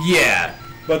 Yeah. Yeah.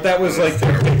 But that was like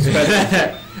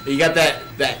expensive. You got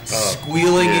that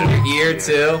squealing in your ear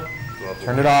too.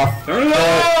 Turn it off. Turn it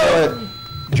off!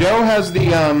 Joe has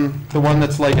the one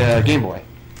that's like a Game Boy.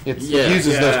 It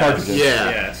uses those cartridges. Yeah.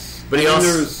 Yes. But he And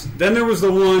also- then there was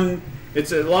the one.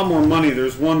 It's a lot more money.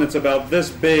 There's one that's about this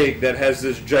big that has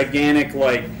this gigantic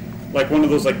like one of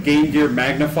those like Game Gear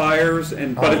magnifiers,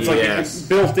 but it's like yes. it's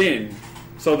built in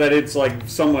so that it's like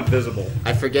somewhat visible.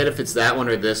 I forget if it's that one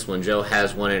or this one. Joe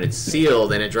has one and it's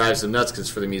sealed, and it drives them nuts because it's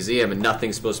for the museum and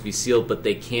nothing's supposed to be sealed, but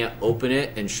they can't open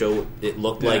it and show what it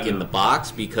looked like in the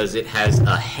box because it has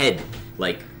a head,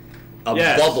 like a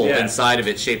bubble inside of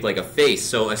it shaped like a face.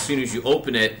 So as soon as you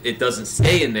open it, it doesn't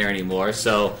stay in there anymore,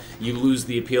 so you lose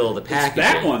the appeal of the It's packaging.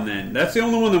 that one then. That's the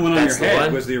only one that went on That's your the head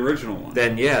one? was the original one.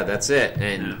 Then, yeah, that's it.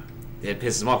 And it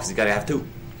pisses them off because you got to have two.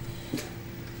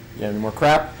 Yeah, any more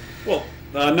crap? Well,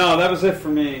 no, that was it for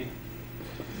me.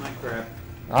 My crap.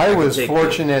 I was take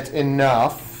fortunate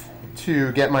enough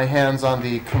to get my hands on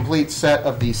the complete set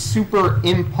of the Super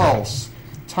Impulse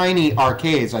tiny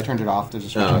arcades. I turned it off. There's a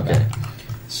switch like that.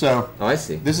 So, Oh, I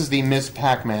see. this is the Ms.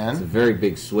 Pac-Man. very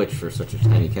big switch for such a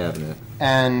tiny cabinet.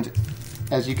 And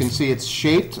as you can see, it's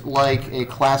shaped like a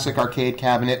classic arcade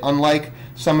cabinet, unlike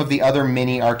some of the other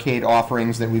mini arcade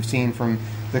offerings that we've seen from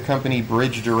the company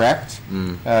Bridge Direct.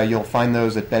 You'll find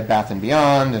those at Bed Bath &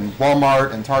 Beyond and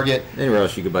Walmart and Target. Anywhere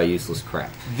else you could buy useless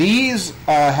crap. These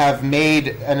have made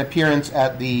an appearance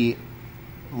at the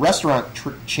restaurant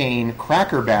chain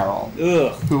Cracker Barrel,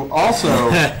 Ugh. who also...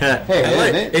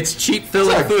 It's cheap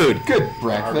filling it's a food. Good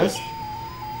breakfast.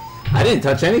 I didn't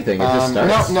touch anything. It just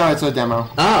starts. No, it's a demo.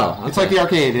 Oh, okay. It's like the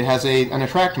arcade. It has an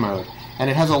attract mode, and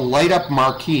it has a light-up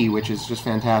marquee, which is just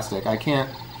fantastic. I can't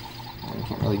I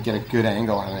can't really get a good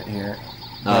angle on it here.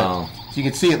 Oh. So you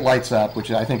can see it lights up,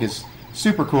 which I think is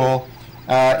super cool.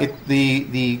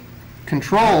 The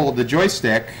control, the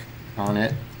joystick on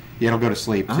it, it'll go to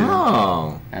sleep too.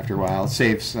 Oh. After a while, it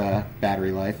saves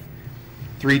battery life.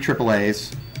 3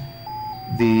 AAAs.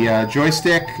 The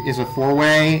joystick is a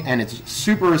 4-way, and it's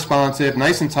super responsive,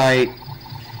 nice and tight.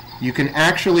 You can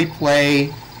actually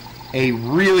play a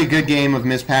really good game of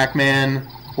Ms. Pac-Man,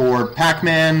 or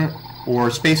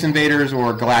Space Invaders,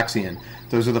 or Galaxian.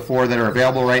 Those are the 4 that are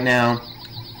available right now.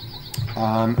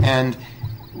 And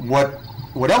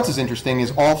what else is interesting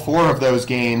is all 4 of those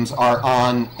games are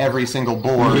on every single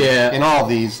board in all of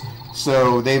these.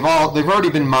 So they've already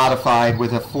been modified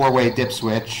with a 4-way dip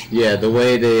switch. Yeah, the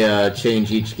way they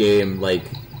change each game, like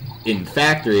in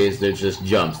factories, there's just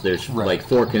jumps. There's like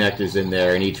 4 connectors in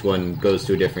there, and each one goes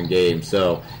to a different game.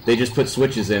 So they just put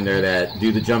switches in there that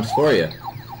do the jumps for you.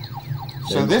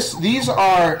 So these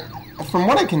are, from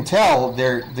what I can tell,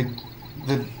 the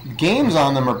games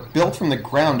on them are built from the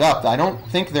ground up. I don't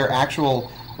think they're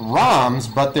actual ROMs,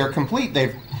 but they're complete.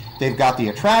 They've got the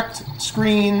attract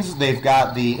screens, they've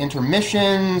got the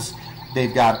intermissions,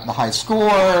 they've got the high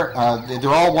score. They're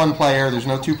all 1 player. There's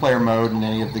no 2-player mode in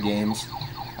any of the games.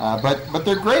 But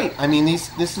they're great. I mean,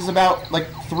 this is about like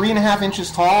 3.5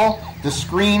 inches tall. The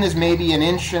screen is maybe 1.5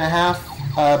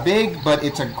 inches big, but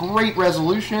it's a great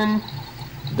resolution.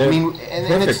 They're and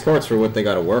perfect it's, ports for what they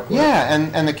got to work with. Yeah,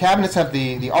 and the cabinets have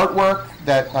the artwork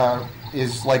that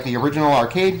is like the original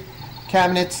arcade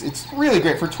cabinets. It's really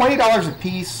great. For $20 a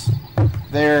piece,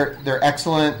 they're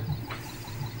excellent.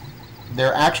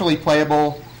 They're actually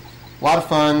playable. A lot of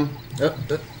fun.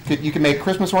 You can make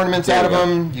Christmas ornaments out of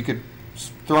them. You could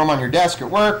throw them on your desk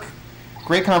at work.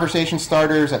 Great conversation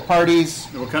starters at parties.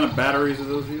 What kind of batteries are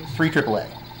those used? 3 AAA.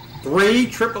 3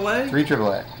 AAA? 3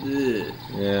 AAA. Ugh.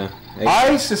 Yeah.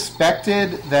 I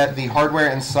suspected that the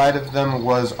hardware inside of them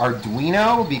was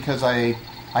Arduino because I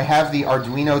have the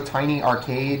Arduino Tiny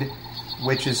Arcade,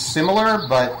 which is similar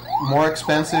but more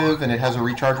expensive, and it has a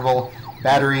rechargeable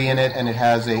battery in it, and it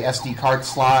has a SD card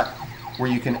slot where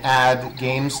you can add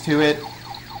games to it.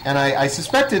 And I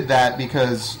suspected that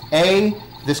because, A,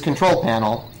 this control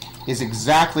panel is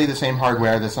exactly the same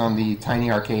hardware that's on the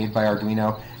Tiny Arcade by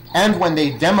Arduino, and when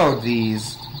they demoed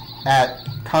these at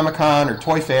Comic-Con or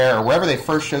Toy Fair or wherever they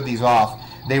first showed these off,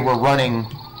 they were running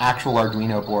actual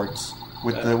Arduino boards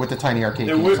with the Tiny Arcade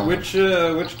and games on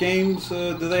them. which games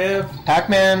do they have?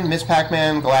 Pac-Man, Ms.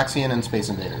 Pac-Man, Galaxian, and Space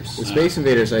Invaders. The Space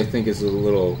Invaders, I think, is a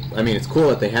little... I mean, it's cool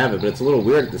that they have it, but it's a little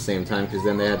weird at the same time because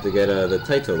then they had to get the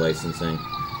Taito licensing.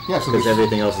 Yeah, so because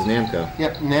everything else is Namco.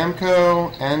 Yep,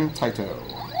 Namco and Taito.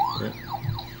 Yep.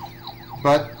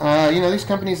 But these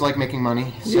companies like making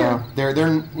money, so they're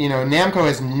Namco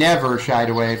has never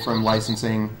shied away from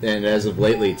licensing. And as of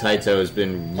lately, Taito has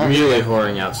been really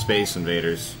whoring out Space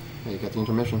Invaders. Yeah, you got the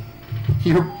intermission.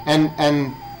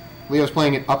 And Leo's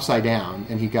playing it upside down,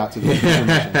 and he got to the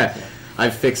intermission. So.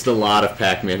 I've fixed a lot of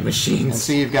Pac-Man machines. And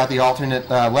see, you've got the alternate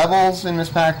levels in Miss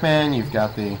Pac-Man. You've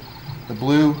got the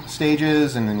blue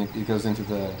stages, and then it goes into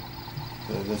the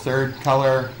third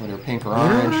color, whether pink or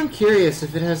orange. I'm curious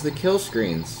if it has the kill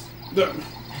screens.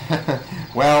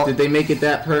 Well, did they make it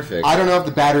that perfect? I don't know if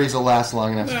the batteries will last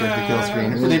long enough to get the kill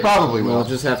screen. They probably will. We'll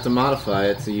just have to modify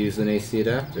it to use an AC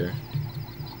adapter.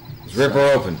 Just rip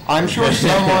her open. I'm sure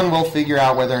someone will figure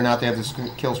out whether or not they have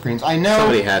the kill screens. I know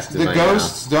somebody has to. The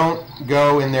ghosts don't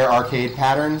go in their arcade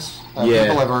patterns.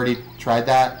 People have already tried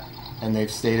that, and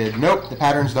they've stated, nope, the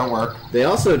patterns don't work. They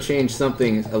also changed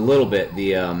something a little bit.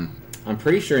 I'm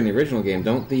pretty sure in the original game,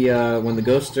 don't when the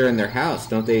ghosts are in their house,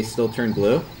 don't they still turn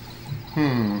blue?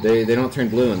 They don't turn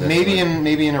blue in this one.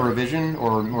 Maybe in a revision,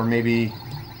 or maybe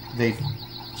they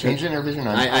changed it in a revision.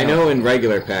 I know in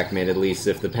regular Pac-Man, at least,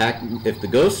 if the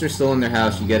ghosts are still in their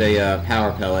house, you get a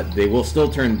power pellet. They will still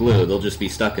turn blue. They'll just be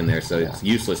stuck in there, so it's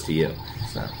useless to you.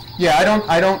 So. Yeah,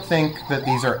 I don't think that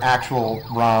these are actual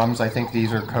ROMs. I think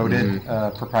these are coded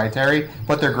proprietary,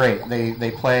 but they're great.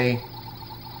 They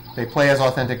play as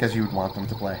authentic as you would want them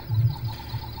to play.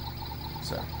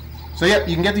 So yep,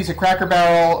 you can get these at Cracker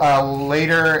Barrel.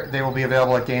 Later, they will be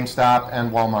available at GameStop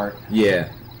and Walmart.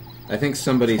 Yeah. I think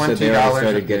somebody said they already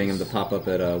started getting them to pop up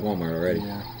at Walmart already.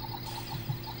 Yeah.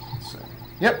 So,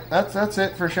 yep, that's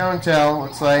it for show and tell,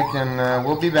 looks like, and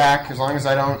we'll be back as long as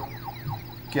I don't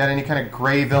get any kind of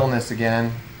grave illness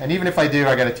again. And even if I do,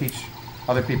 I got to teach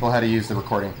other people how to use the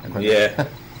recording equipment. Yeah.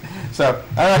 So,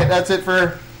 all right, that's it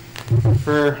for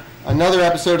another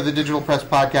episode of the Digital Press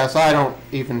Podcast. I don't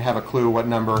even have a clue what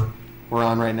number we're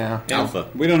on right now. Alpha.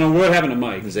 We don't know what happened to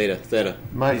Mike. Zeta. Theta.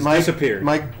 He's disappeared.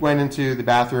 Mike went into the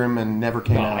bathroom and never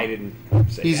came No, out. I didn't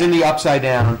say He's that. in the Upside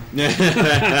Down.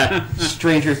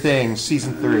 Stranger Things,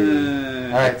 Season 3.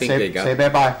 All right, I think they got say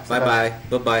bye-bye. Bye-bye.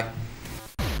 Bye-bye.